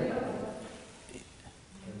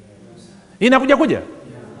 Inakuja.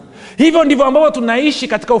 Hivyo ndivyo ambavyo tunaishi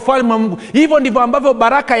katika ufalme wa Mungu. Hivyo ndivyo ambavyo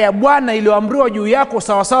baraka ya Bwana iliyoamriwa juu yako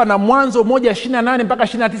sawa sawa na Mwanzo 1:28 mpaka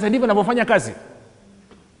 29 ndivyo inavyofanya kazi.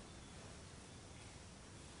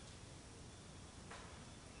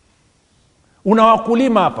 Una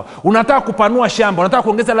wakulima hapa, unataka kupanua shamba, unataka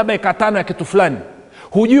kuongeza labda eka 5 ya kitu fulani.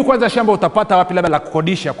 Hujui kwanza shamba utapata wapi labda la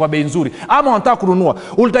kukodisha kwa bei nzuri, ama unataka kununua.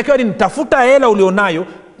 Ulitakiwa ni tafuta hela ulionayo,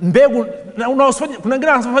 mbegu. Kuna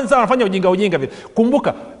wengine wanafanya ujinga vile.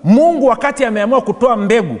 Kumbuka Mungu wakati ameamua kutoa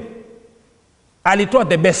mbegu, alitoa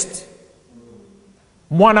the best,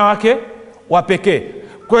 mwana wake wa pekee.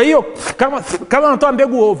 Kwa hiyo kama unatoa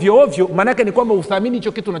mbegu ovyo, maana yake ni kwamba uthamini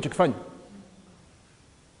hicho kitu unachokifanya.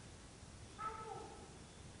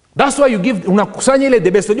 That's why you give, unakusanya ile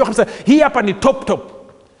the best. Unajua kabisa hii hapa ni top.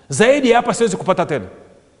 Zaidi hapa siwezi kupata tena.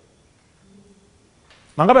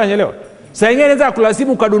 Mangapi unanielewa? Sasa ingine inaweza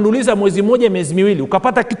kulazimu ukadunduliza mwezi mmoja, miezi miwili,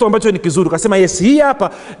 ukapata kitu ambacho ni kizuri. Ukasema yes, hii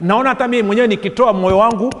hapa naona hata mimi mwenyewe nikitoa moyo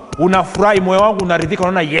wangu unafurahi, moyo wangu unaridhika,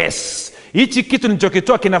 unaona yes, hichi kitu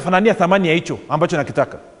nilichokitoa kinafanania thamani ya hicho ambacho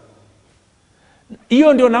nakitaka.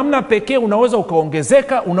 Hiyo ndio namna pekee unaweza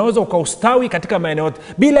ukaongezeka, unaweza ukaustawi katika maeneo yote.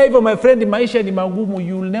 Bila hivyo my friend, maisha ni magumu,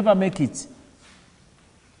 you will never make it.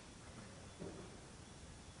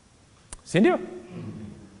 Si ndio?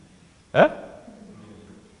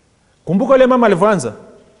 Kumbuka yule mama alivyoanza,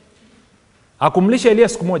 hakumlisha Elia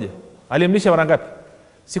siku moja, alimlisha mara ngapi?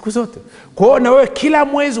 Siku zote. Kwa hiyo na wewe kila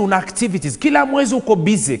mwezi una activities, kila mwezi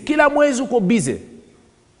uko busy.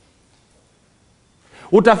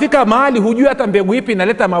 Utafika mahali hujui hata mbegu ipi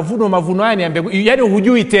inaleta mavuno haya ni mbegu, yaani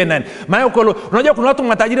hujui tena. Maana unajua kuna watu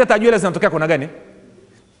matajiri hata hela zinatokea kuna gani?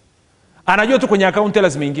 Anajua tu kwenye account hela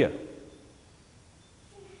zimeingia.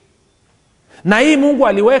 Na hii Mungu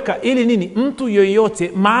aliweka ili nini? Mtu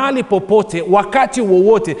yoyote mahali popote wakati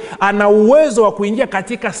wowote ana uwezo wa kuingia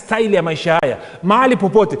katika style ya maisha haya mahali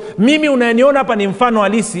popote. Mimi unaniona hapa ni mfano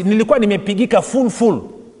halisi, nilikuwa nimepigika full.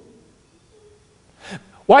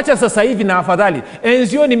 Wacha sasa hivi na afadhali.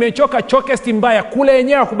 Enzio nimechoka chokesti mbaya kule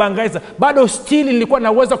yenyewe kubangaiza. Bado still nilikuwa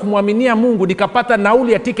na uwezo kumwaminia Mungu, nikapata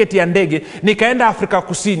nauli ya tiketi ya ndege, nikaenda Afrika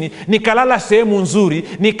Kusini, nikalala sehemu nzuri,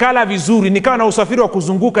 nikala vizuri, nikawa na usafiri wa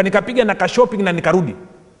kuzunguka, nikapiga na shopping na nikarudi.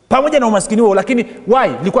 Pamoja na umaskini huo, lakini why?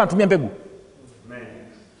 Nilikuwa natumia mbegu.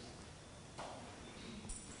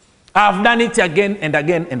 I've done it again and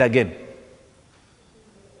again.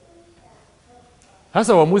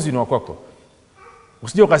 Hasa uamuzi ni wa kwako.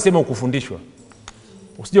 Usije ukasema ukufundishwa,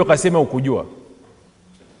 usije ukasema ukujua.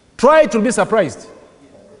 Try to be surprised.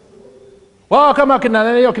 Wao kama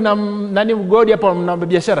kina nani mgodi hapa na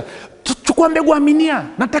biashara, chukua mbegu, aminia.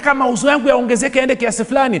 Nataka mauzo yangu yaongezeke yaende kiasi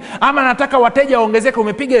fulani, ama nataka wateja waongezeke.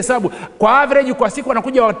 Umepiga hesabu kwa average kwa siku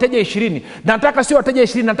wanakuja wateja 20. Nataka sio wateja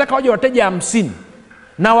 20, nataka waje wateja 50.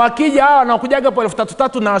 Na wakija hawa wanakujaga kwa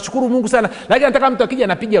 3,000 na nashukuru Mungu sana. Lakini nataka mtu akija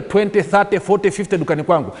anapiga 20, 30, 40, 50 dukani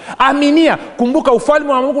kwangu. Aminia. Kumbuka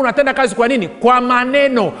ufalme wa Mungu unatenda kazi kwa nini? Kwa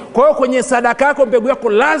maneno. Kwa hiyo kwenye sadaka yako, mbegu yako,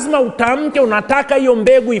 lazima utamke unataka hiyo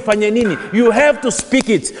mbegu ifanye nini. You have to speak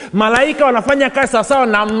it. Malaika wanafanya kazi sawasawa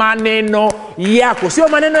na maneno yako, sio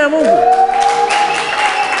maneno ya Mungu.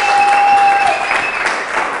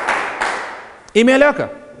 Imeeleweka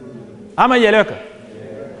ama haijaeleweka?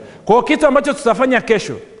 Kwa kitu ambacho tutafanya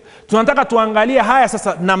kesho, tunataka tuangalie haya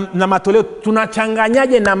sasa na matoleo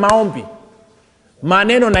tunachanganyaje na maombi,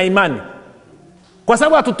 maneno na imani. Kwa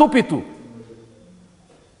sababu hatutupi tu.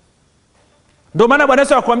 Ndio maana Bwana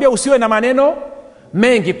Yesu anakuambia usiwe na maneno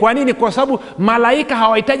mengi. Kwa nini? Kwa sababu malaika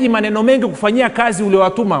hawahitaji maneno mengi kufanyia kazi ule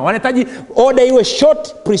watuma. Wanahitaji order iwe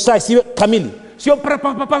short, precise, iwe kamili. Sio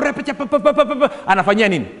anafanyia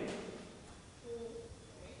nini?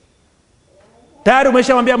 Tayari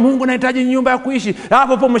umeshamwambia Mungu nahitaji nyumba ya kuishi.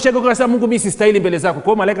 Hapo umeshaka kusema Mungu mimi sistahili mbele zako. Kwa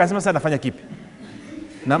hiyo malaika anasema sasa nafanya kipi?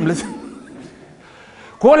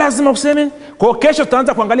 Kwa lazima useme. Kwa kesho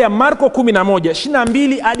tutaanza kuangalia Marko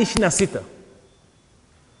 11:22 hadi 26.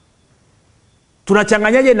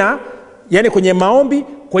 Tunachanganyaje na yani kwenye maombi,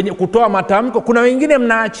 kwenye kutoa matamko. Kuna wengine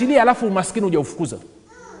mnaachilia alafu umaskini hujaufukuza.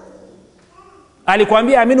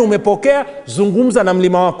 Alikwambia amini umepokea, zungumza na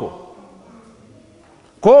mlima wako.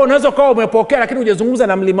 Kwa hiyo unaweza kuwa umepokea lakini hujazungumza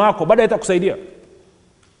na mlima wako, baada itakusaidia.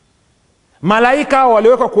 Malaika hao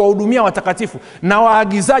waliwekwa kuwahudumia watakatifu, na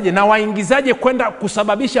waagizaje na waingizaje kwenda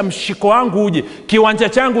kusababisha mshiko wangu uje, kiwanja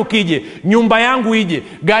changu kije, nyumba yangu ije,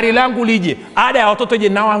 gari langu lije, ada ya watoto ije,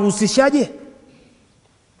 na wahusishaje?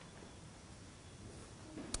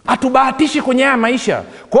 Hatubahatishi kwenye haya maisha.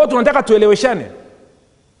 Kwa hiyo tunataka tueleweshane.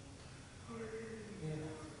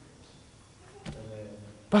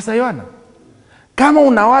 Pasa Yohana, kama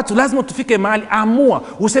una watu lazima tufike mahali, amua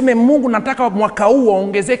useme Mungu nataka mwaka huu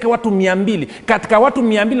waongezeke watu 200. Katika watu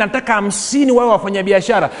 200 nataka 50 wawe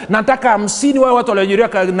wafanyabiashara, nataka 50 wawe watu walioajiriwa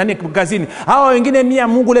kazini, hawa wengine 100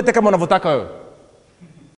 Mungu lete kama unavyotaka wewe.